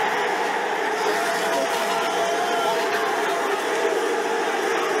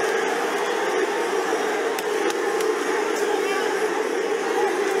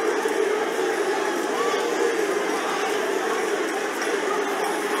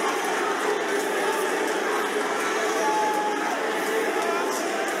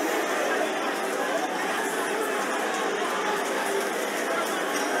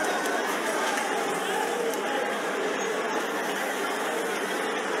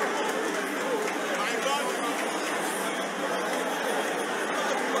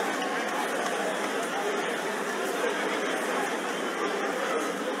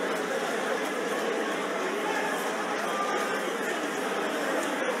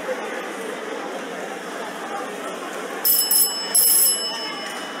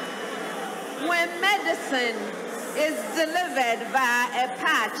 When medicine is delivered via a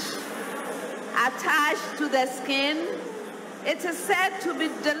patch attached to the skin, it is said to be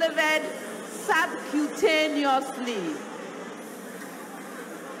delivered subcutaneously.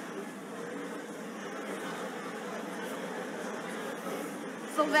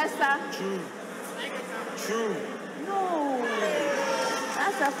 Sylvester? True. True. No,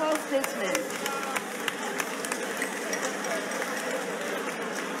 that's a false statement.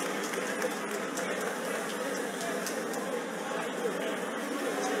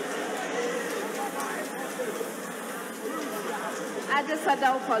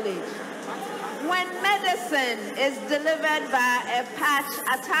 Adisadel College. When medicine is delivered via a patch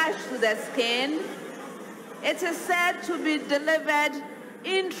attached to the skin, it is said to be delivered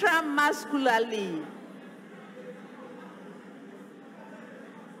intramuscularly.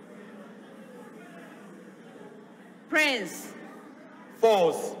 Prince?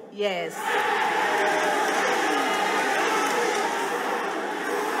 False. Yes.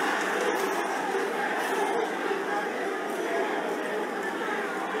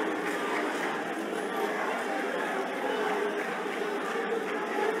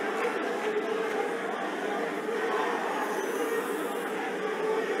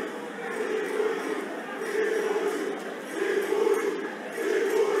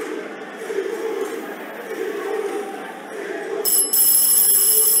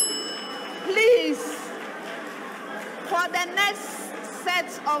 For the next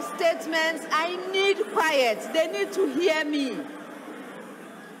set of statements, I need quiet. They need to hear me.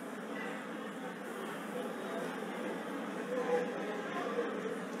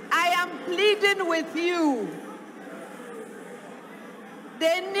 I am pleading with you.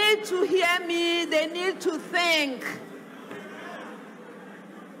 They need to hear me. They need to think.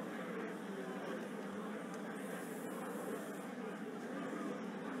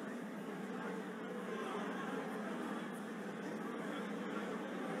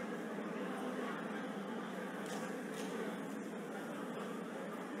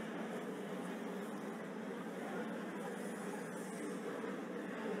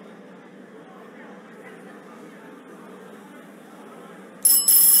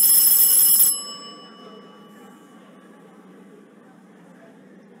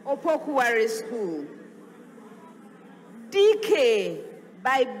 Opokuwari School. Decay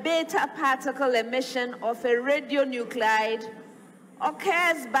by beta particle emission of a radionuclide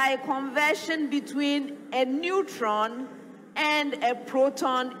occurs by conversion between a neutron and a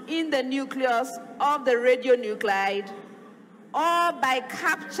proton in the nucleus of the radionuclide, or by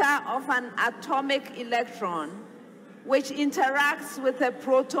capture of an atomic electron which interacts with a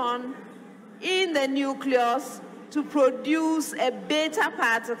proton in the nucleus to produce a beta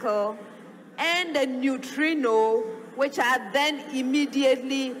particle and a neutrino, which are then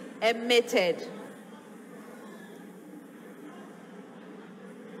immediately emitted.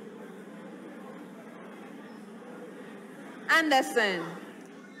 Anderson.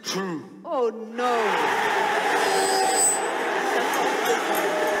 True. Oh no.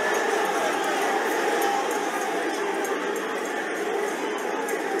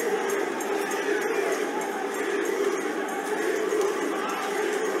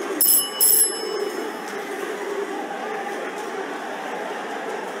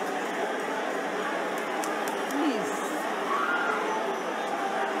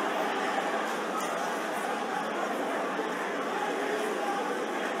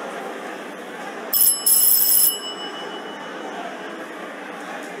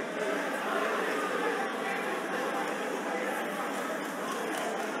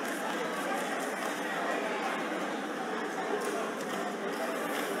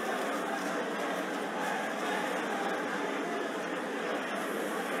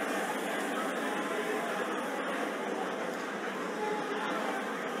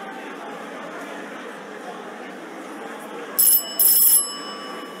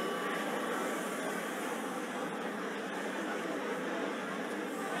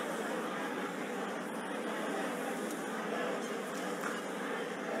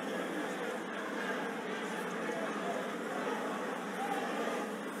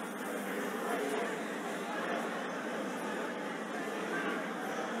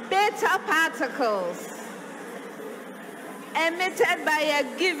 Beta particles emitted by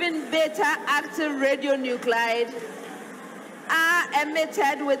a given beta-active radionuclide are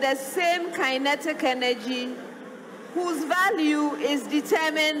emitted with the same kinetic energy, whose value is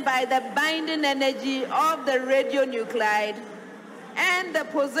determined by the binding energy of the radionuclide and the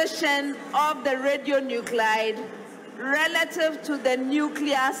position of the radionuclide relative to the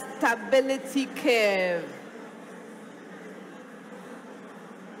nuclear stability curve.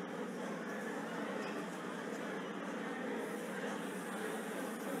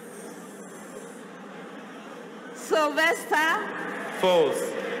 Sylvester? False.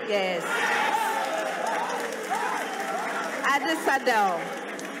 Yes. Adisadel.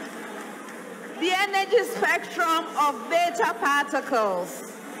 The energy spectrum of beta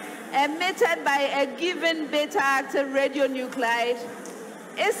particles emitted by a given beta-active radionuclide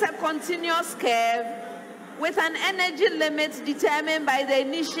is a continuous curve with an energy limit determined by the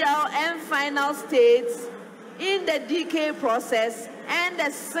initial and final states in the decay process and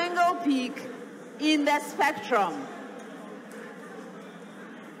a single peak in the spectrum.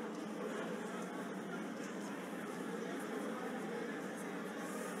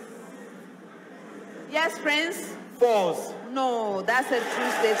 Yes, Prince? False. No, that's a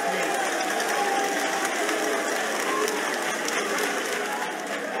true statement.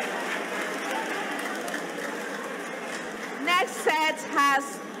 Next set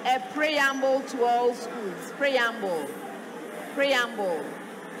has a preamble to all schools. Preamble.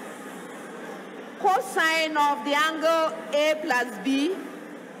 Cosine of the angle A plus B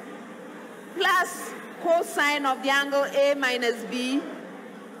plus cosine of the angle A minus B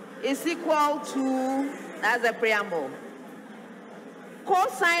is equal to, that's the preamble.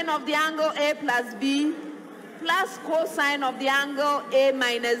 Cosine of the angle A plus B plus cosine of the angle A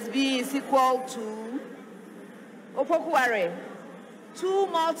minus B is equal to, Opokuwari, 2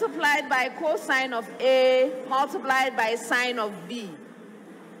 multiplied by cosine of A multiplied by sine of B.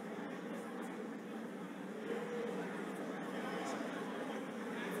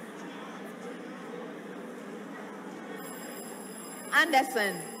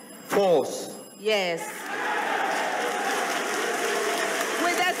 Anderson. False. Yes.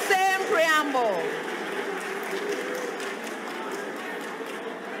 With the same preamble.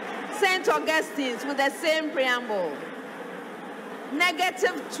 St. Augustine's with the same preamble.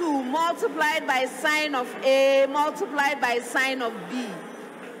 -2 multiplied by sine of A multiplied by sine of B.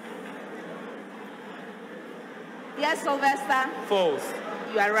 Yes, Sylvester? False.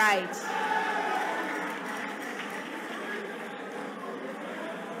 You are right.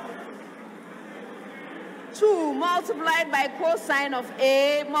 Two multiplied by cosine of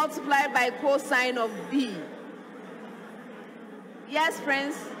A multiplied by cosine of B. Yes,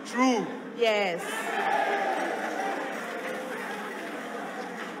 Prince? True. Yes.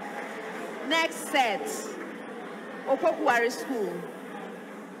 Next set, Opokuwari School.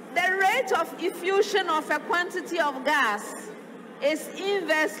 The rate of effusion of a quantity of gas is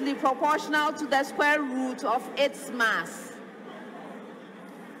inversely proportional to the square root of its mass.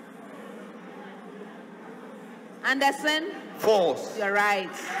 Anderson? False. You're right.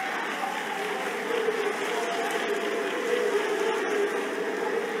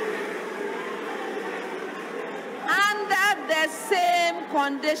 Under the same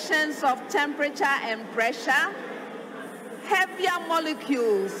conditions of temperature and pressure, heavier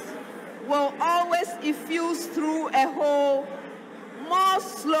molecules will always effuse through a hole more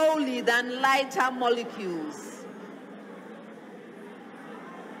slowly than lighter molecules.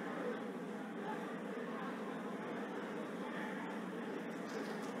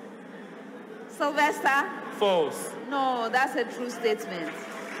 Sylvester? False. No, that's a true statement.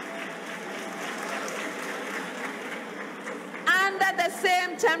 Under the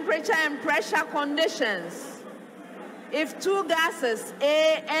same temperature and pressure conditions, if two gases,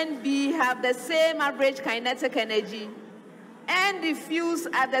 A and B, have the same average kinetic energy and diffuse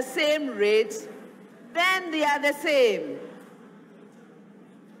at the same rate, then they are the same.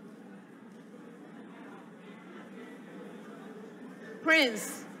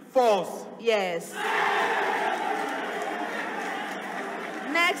 Prince? False. Yes.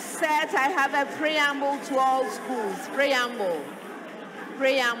 Next set, I have a preamble to all schools. Preamble.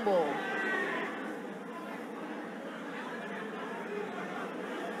 Preamble.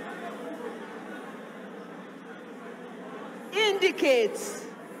 Indicates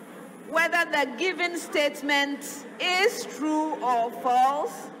whether the given statement is true or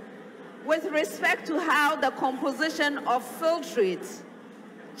false with respect to how the composition of filtrate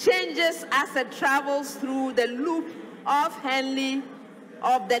changes as it travels through the loop of Henle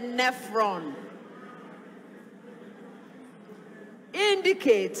of the nephron.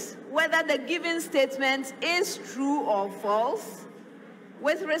 Indicates whether the given statement is true or false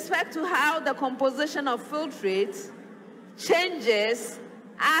with respect to how the composition of filtrate changes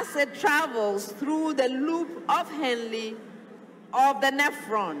as it travels through the loop of Henle of the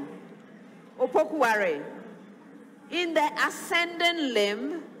nephron. Opokuwari. In the ascending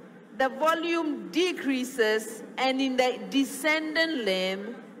limb, the volume decreases, and in the descending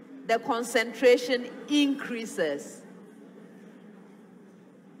limb, the concentration increases.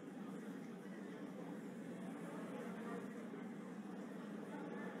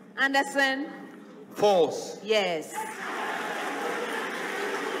 Anderson? False. Yes.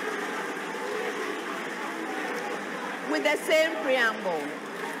 With the same preamble.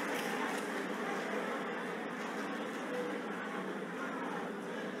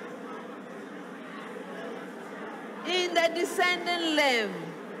 In the descending limb,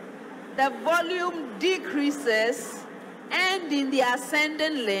 the volume decreases, and in the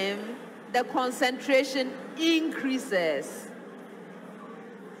ascending limb, the concentration increases.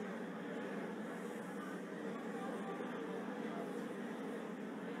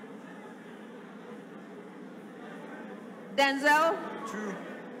 Denzel? True.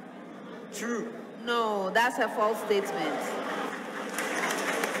 True. No, that's a false statement.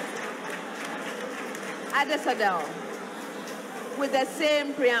 Adisadel, with the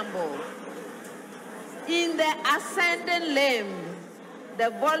same preamble. In the ascending limb, the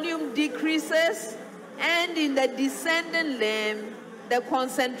volume decreases, and in the descending limb, the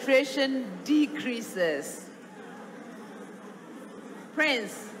concentration decreases.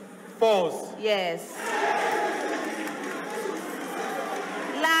 Prince? False. Yes.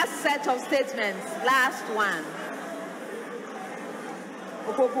 Last set of statements, last one.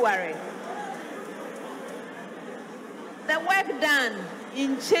 Opokuwari. The work done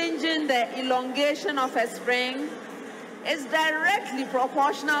in changing the elongation of a spring is directly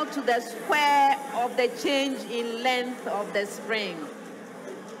proportional to the square of the change in length of the spring.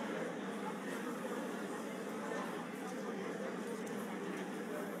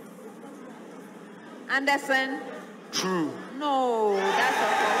 Anderson? True. No, that's a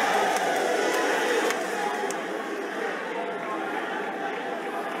false statement.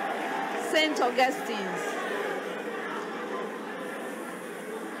 St. Augustine's.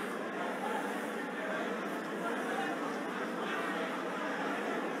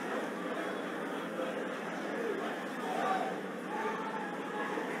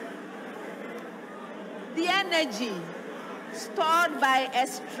 The energy stored by a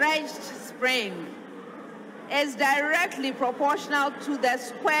stretched spring is directly proportional to the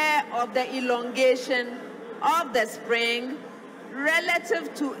square of the elongation of the spring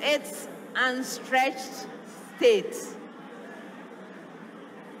relative to its unstretched state.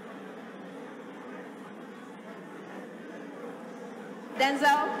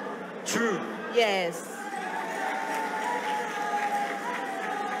 Denzel? True. Yes.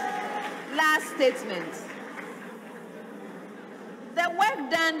 Last statement. The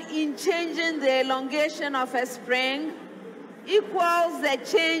work done in changing the elongation of a spring equals the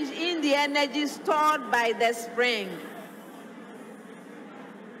change in the energy stored by the spring.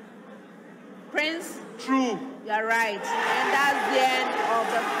 Prince? True. You're right. And that's the end of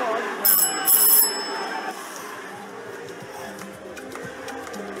the fourth round.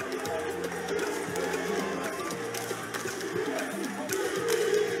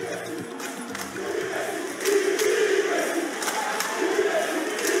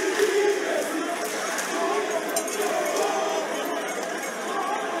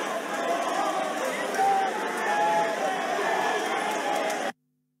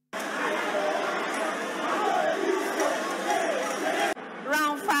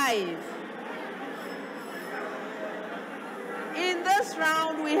 Round 5. In this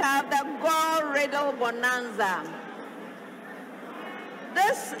round, we have the Gold Riddle Bonanza.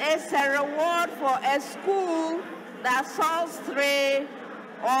 This is a reward for a school that solves 3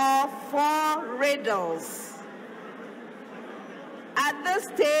 or 4 riddles. At this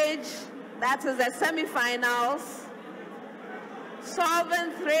stage, that is the semifinals,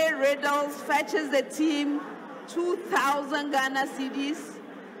 solving 3 riddles fetches the team 2,000 Ghana cedis,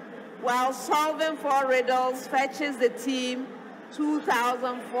 while solving 4 riddles fetches the team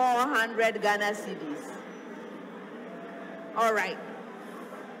 2,400 Ghana cedis. All right.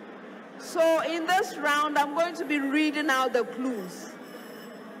 So in this round, I'm going to be reading out the clues.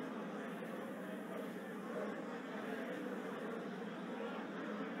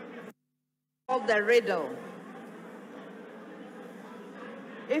 Solve the riddle.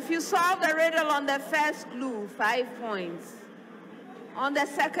 If you solve the riddle on the first clue, 5 points. On the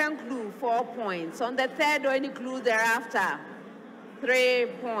second clue, 4 points. On the third or any clue thereafter, 3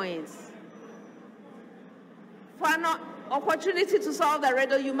 points. For an opportunity to solve the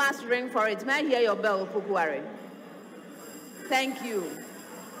riddle, you must ring for it. May I hear your bell, Kukuwari? Thank you.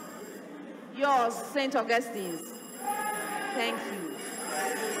 Yours, St. Augustine's. Thank you.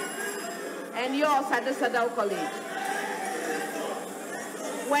 And yours, Adisadel College.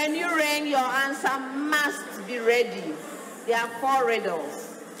 When you ring, your answer must be ready. There are 4 riddles.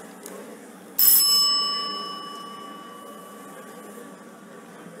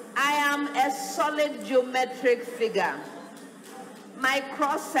 I am a solid geometric figure. My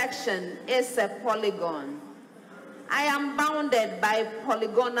cross-section is a polygon. I am bounded by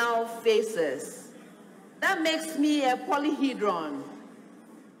polygonal faces. That makes me a polyhedron.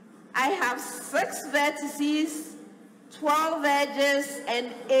 I have 6 vertices, 12 edges,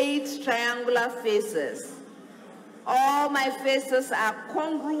 and 8 triangular faces. All my faces are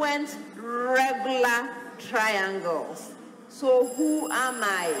congruent, regular triangles. So who am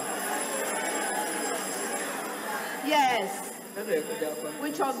I? Yes.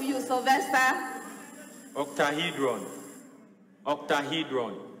 Which of you, Sylvester? Octahedron.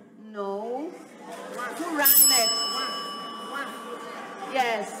 Octahedron. No. Who ran next?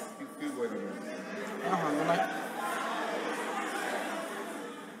 Yes.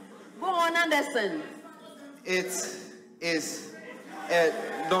 Go on, Anderson. It is a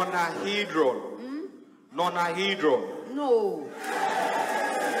nonahedron. Nonahedron. No.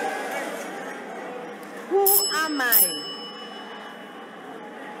 Who am I?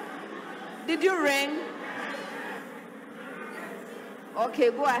 Did you ring?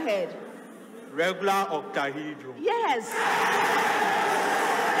 Okay, go ahead. Regular octahedron. Yes. A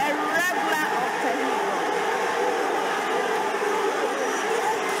regular octahedron.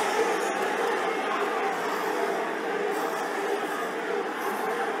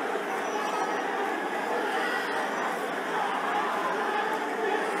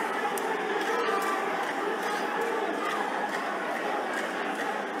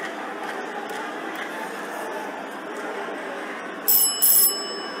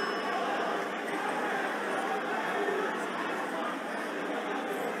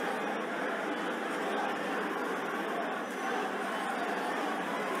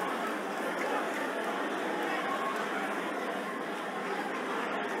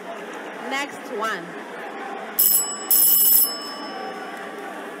 Next one.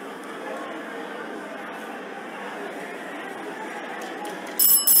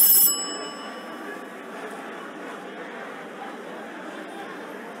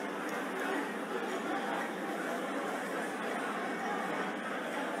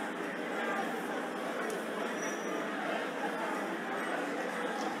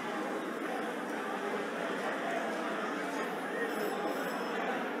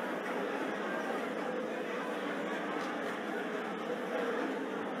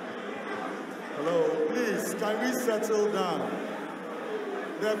 can we settle down?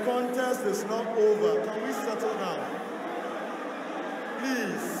 The contest is not over. Can we settle down?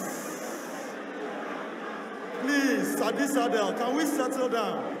 Please. Please, Adisadel, can we settle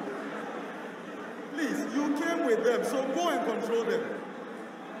down? Please, you came with them, so go and control them.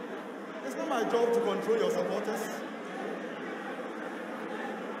 It's not my job to control your supporters.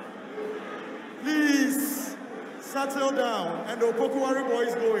 Please, settle down. And the Opokuwari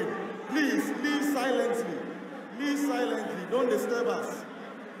boys going. Please, leave silently. Leave silently. Don't disturb us.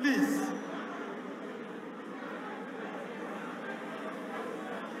 Please.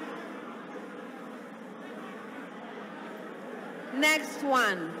 Next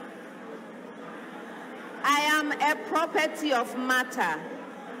one. I am a property of matter.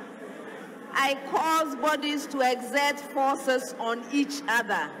 I cause bodies to exert forces on each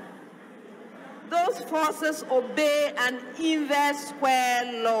other. Those forces obey an inverse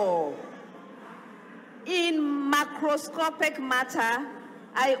square law. In macroscopic matter,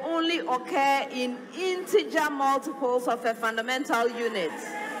 I only occur in integer multiples of a fundamental unit.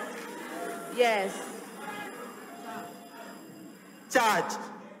 Yes. Charge.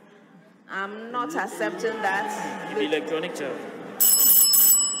 I'm not accepting that. The electronic charge.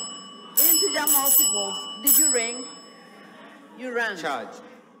 Integer multiples. Did you ring? You rang. Charge.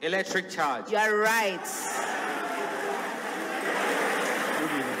 Electric charge. You are right.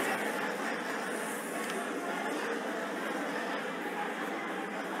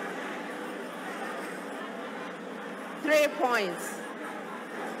 Three points.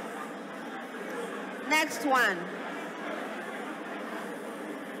 Next one.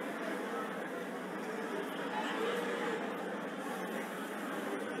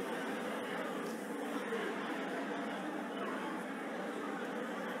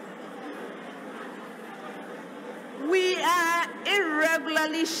 We are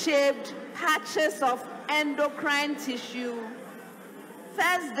irregularly shaped patches of endocrine tissue,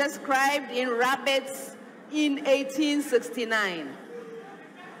 first described in rabbits in 1869,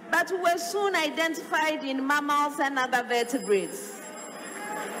 but were soon identified in mammals and other vertebrates.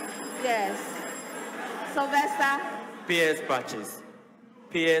 Yes. Sylvester? PS patches.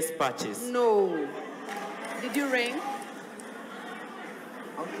 PS patches. No. Did you ring?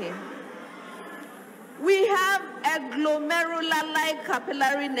 Okay. We have a glomerular-like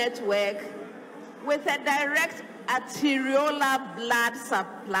capillary network with a direct arteriolar blood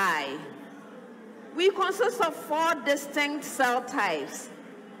supply. We consist of 4 distinct cell types,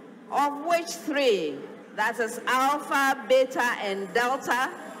 of which 3, that is alpha, beta, and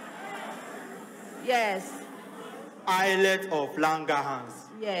delta. Yes. Islet of Langerhans.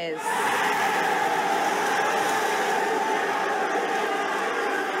 Yes.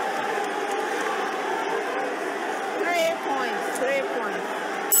 3 points.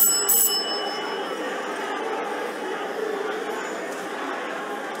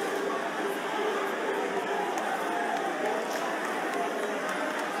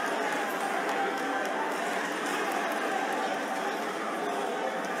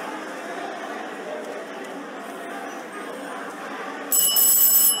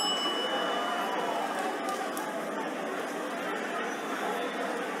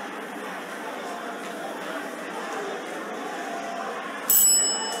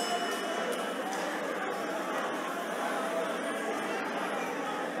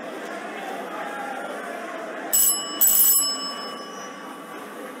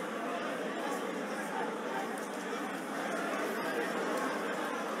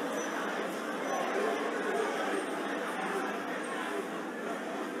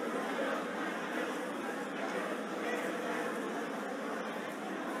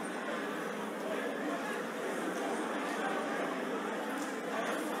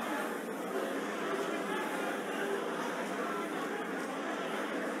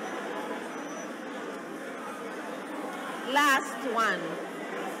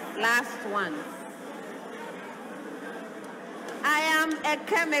 Last one. I am a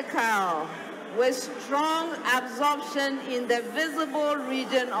chemical with strong absorption in the visible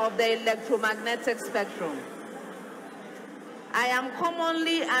region of the electromagnetic spectrum. I am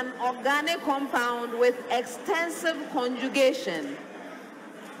commonly an organic compound with extensive conjugation.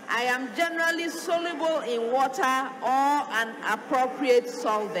 I am generally soluble in water or an appropriate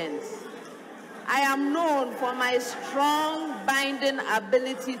solvent. I am known for my strong binding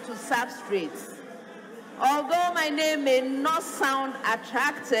ability to substrates. Although my name may not sound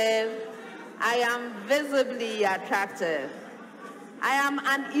attractive, I am visibly attractive. I am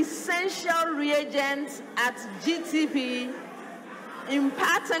an essential reagent at GTP,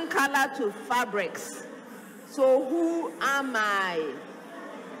 imparting color to fabrics. So who am I?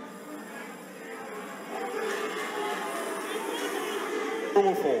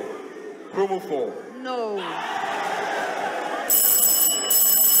 Chromophore. Chromophore. No.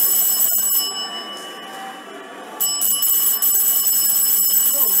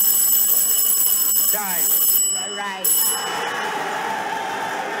 Die. Right.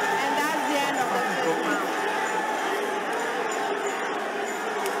 And that's the end of the first round.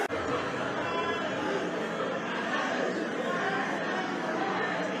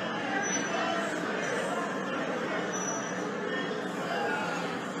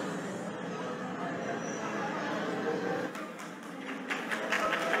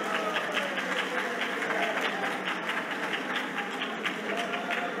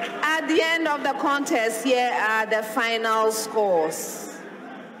 At the end of the contest, here are the final scores.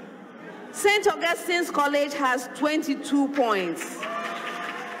 St. Augustine's College has 22 points.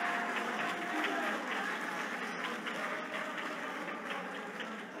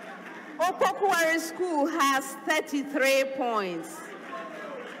 Opokuwari School has 33 points.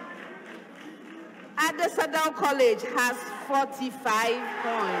 Adisadel College has 45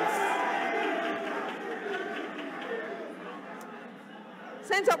 points.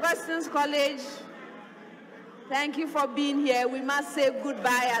 St. Augustine's College, thank you for being here. We must say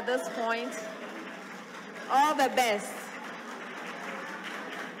goodbye at this point. All the best.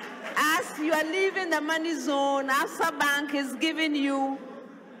 As you are leaving the money zone, Absa Bank is giving you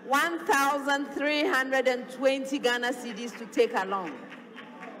 1,320 Ghana cedis to take along.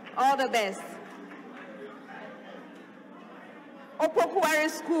 All the best. Opokuwari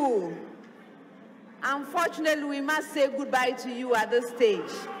School, unfortunately, we must say goodbye to you at this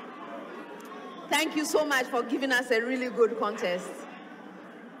stage. Thank you so much for giving us a really good contest.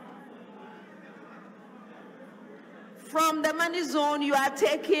 From the money zone, you are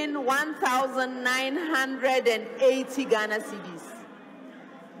taking 1,980 Ghana cedis.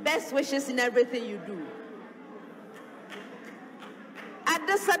 Best wishes in everything you do. At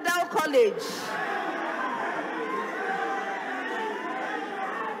the Adisadel College,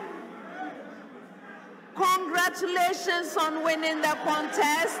 congratulations on winning the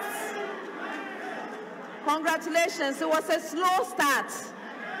contest. Congratulations. It was a slow start,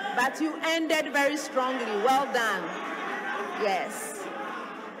 but you ended very strongly. Well done. Yes.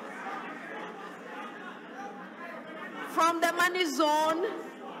 From the money zone,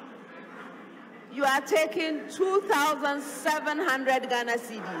 you are taking 2,700 Ghana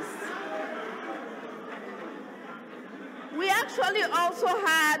cedis. We actually also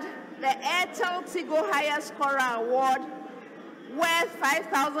had the Airtel Tigo Higher Scorer Award worth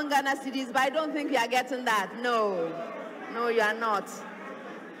 5,000 Ghana cedis, but I don't think you are getting that. No, you are not.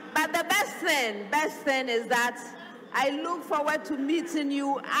 But the best thing is that I look forward to meeting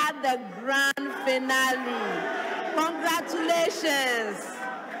you at the grand finale. Congratulations.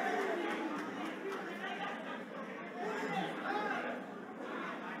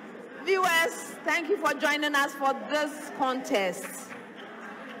 Viewers, thank you for joining us for this contest.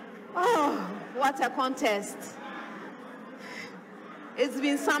 Oh, what a contest. It's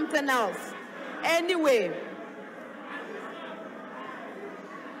been something else. Anyway,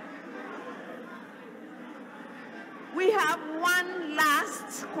 we have one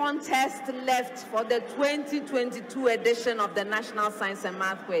last contest left for the 2022 edition of the National Science and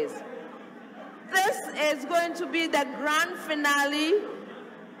Math Quiz. This is going to be the grand finale,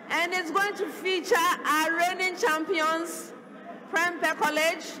 and it's going to feature our reigning champions, Prempeh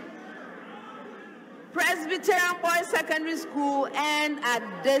College, Presbyterian Boys Secondary School, and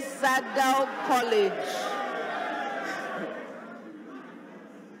Adisadel College.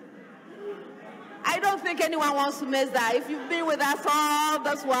 I don't think anyone wants to miss that. If you've been with us all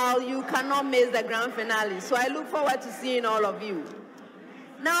this while, you cannot miss the grand finale. So I look forward to seeing all of you.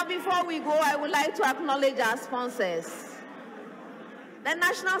 Now, before we go, I would like to acknowledge our sponsors. The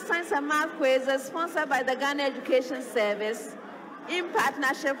National Science and Math Quiz is sponsored by the Ghana Education Service in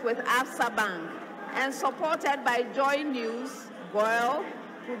partnership with Absa Bank, and supported by JoyNews, Goyle,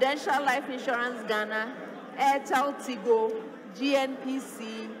 Prudential Life Insurance Ghana, Airtel Tigo,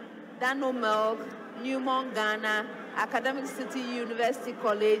 GNPC, Dano Milk, Newmont Ghana, Academic City University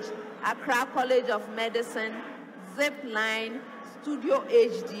College, Accra College of Medicine, Zipline, Studio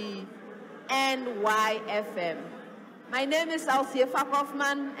HD, and YFM. My name is Alsiefa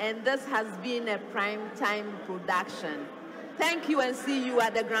Kaufman, and this has been a Primetime production. Thank you, and see you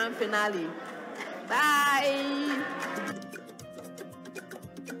at the grand finale. Bye.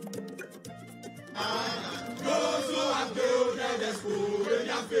 Those who have built the school in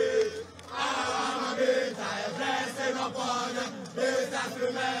your faith, I'm a bit tired, blessing upon them. They just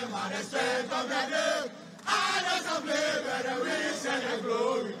remember the strength of the day. I know some live where the rich and the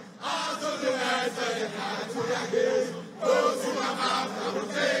glory. Also the rest of the time to their gaze. Those who have I will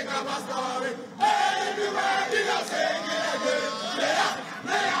take up a story. Everywhere we are singing again.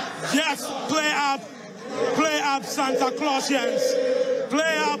 Yes, play up, Santa Clausians.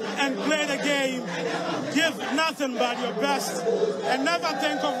 Play up and play the game. Give nothing but your best and never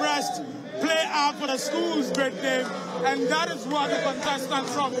think of rest. Play up for the school's great name, and that is what the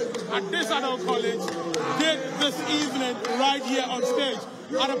contestants from Adisadel College did this evening right here on stage.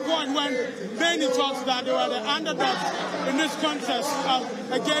 At a point when many talked that they were the underdogs in this contest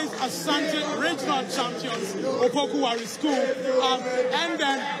against Asante regional champions, Opokuwari School, and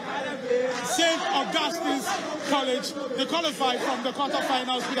then St. Augustine's College. They qualified from the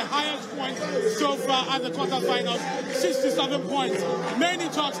quarterfinals with the highest point so far at the quarterfinals, 67 points. Many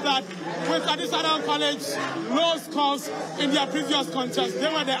thought that with Adisadel College low scores in their previous contest, they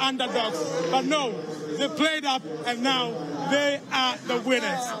were the underdogs. But no, they played up and now they are the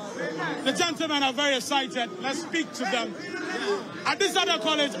winners. The gentlemen are very excited. Let's speak to them. Adisadel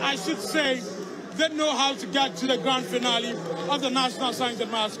College, I should say, they know how to get to the grand finale of the National Science and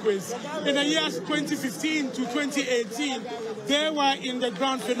Maths Quiz. In the years 2015 to 2018, they were in the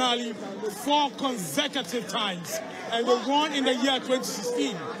grand finale 4 consecutive times, and they won in the year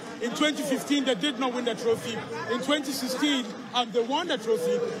 2016. In 2015, they did not win the trophy. In 2016, they won the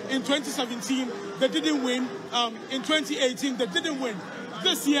trophy. In 2017, they didn't win. In 2018, they didn't win.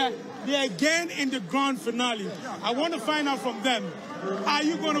 This year, they're again in the grand finale. I want to find out from them, are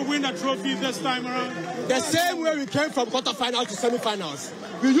you going to win the trophy this time around? The same way we came from quarterfinals to semi-finals.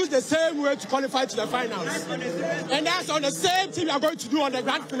 We use the same way to qualify to the finals. And that's on the same thing we are going to do on the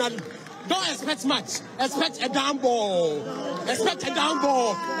grand finale. Don't expect much. Expect a down ball. Expect a down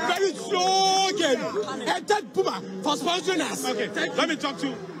ball. Very slow game. And thank Puma for sponsoring us. Okay, let me talk to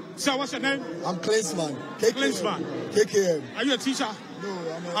you. Sir, what's your name? I'm Klinsman. Klinsman. KKM. Are you a teacher? No,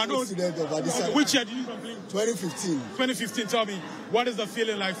 I'm a student of Adisadel. Okay, which year did you complete? 2015. 2015. Tell me, what is the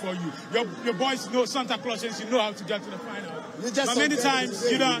feeling like for you? Your boys know Santa Clausians. You know how to get to the final. But many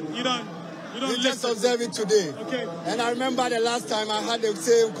times you don't just observe it today. Okay. And I remember the last time I had the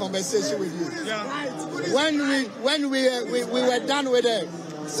same conversation with you. Yeah. When we were done with the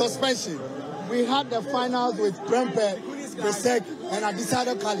suspension, we had the finals with Prempeh, Presec, and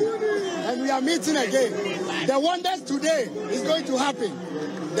Adisadel College. And we are meeting again. The wonders today is going to happen.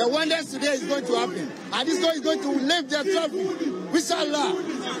 The wonders today is going to happen. Adisadel is going to lift their trophy. Inshallah.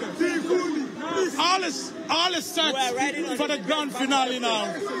 All is set for the grand finale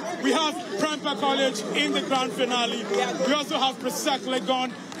now. We have Prempeh College in the grand finale. We also have Presec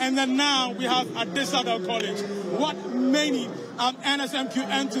Legon, and then now we have Adisadel College. What many NSMQ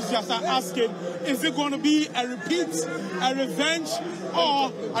enthusiasts are asking, is it going to be a repeat, a revenge,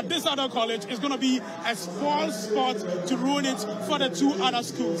 or Adisadel College is going to be a spoil spot to ruin it for the 2 other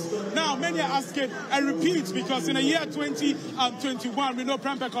schools? Now, many are asking a repeat because in the year 2021, we know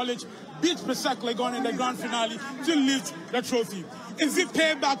Prempeh College beat Presec Legon in the grand finale to lift the trophy. Is it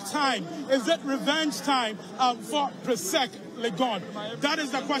payback time? Is it revenge time for Presec Legon? That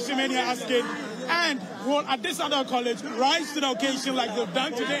is the question many are asking. And will Adisadel College rise to the occasion like they've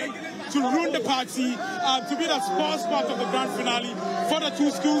done today to ruin the party, to be the sports part of the grand finale for the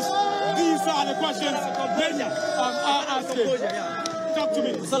 2 schools? These are the questions many are asking. Talk to me.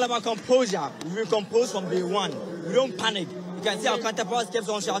 It's all about composure. We compose from day one. We don't panic. You can see our counterparts kept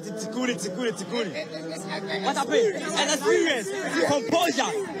on shouting, Tikuri, Tikuri, Tikuri. What happened? And experience.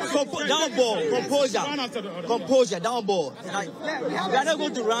 Composure. Down ball. Composure. Composure. Down ball. We are not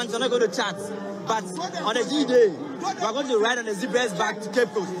going to run, we are not going to chat. But on the G-Day, we are going to ride on the Zebras back to Cape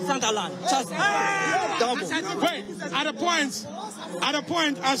Coast, Santaland. Trust me. Down ball. Wait, at a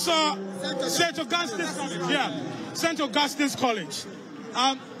point, I saw St. Augustine's College. Yeah, St. Augustine's College.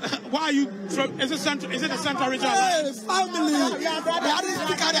 Why are you? Is it a central region? Hey, family. We are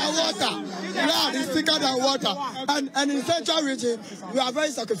thicker than water. Yeah, it's thicker than water. And in central region, we are very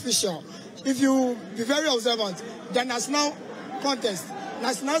sacrificial. If you be very observant, the national contest,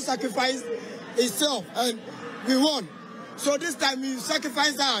 national sacrifice itself, and we won. So this time we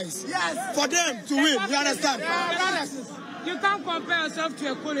sacrifice ours. Yes. For them to win. You understand? Yeah, you can't compare yourself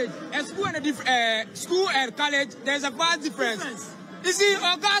to a college. A school and a school and college, there's a vast difference. You see,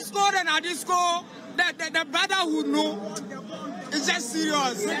 August scored and Adi scored, the brotherhood, no, it's just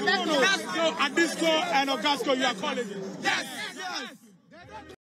serious. That's Adi scored and August scored, you are calling it. Yes.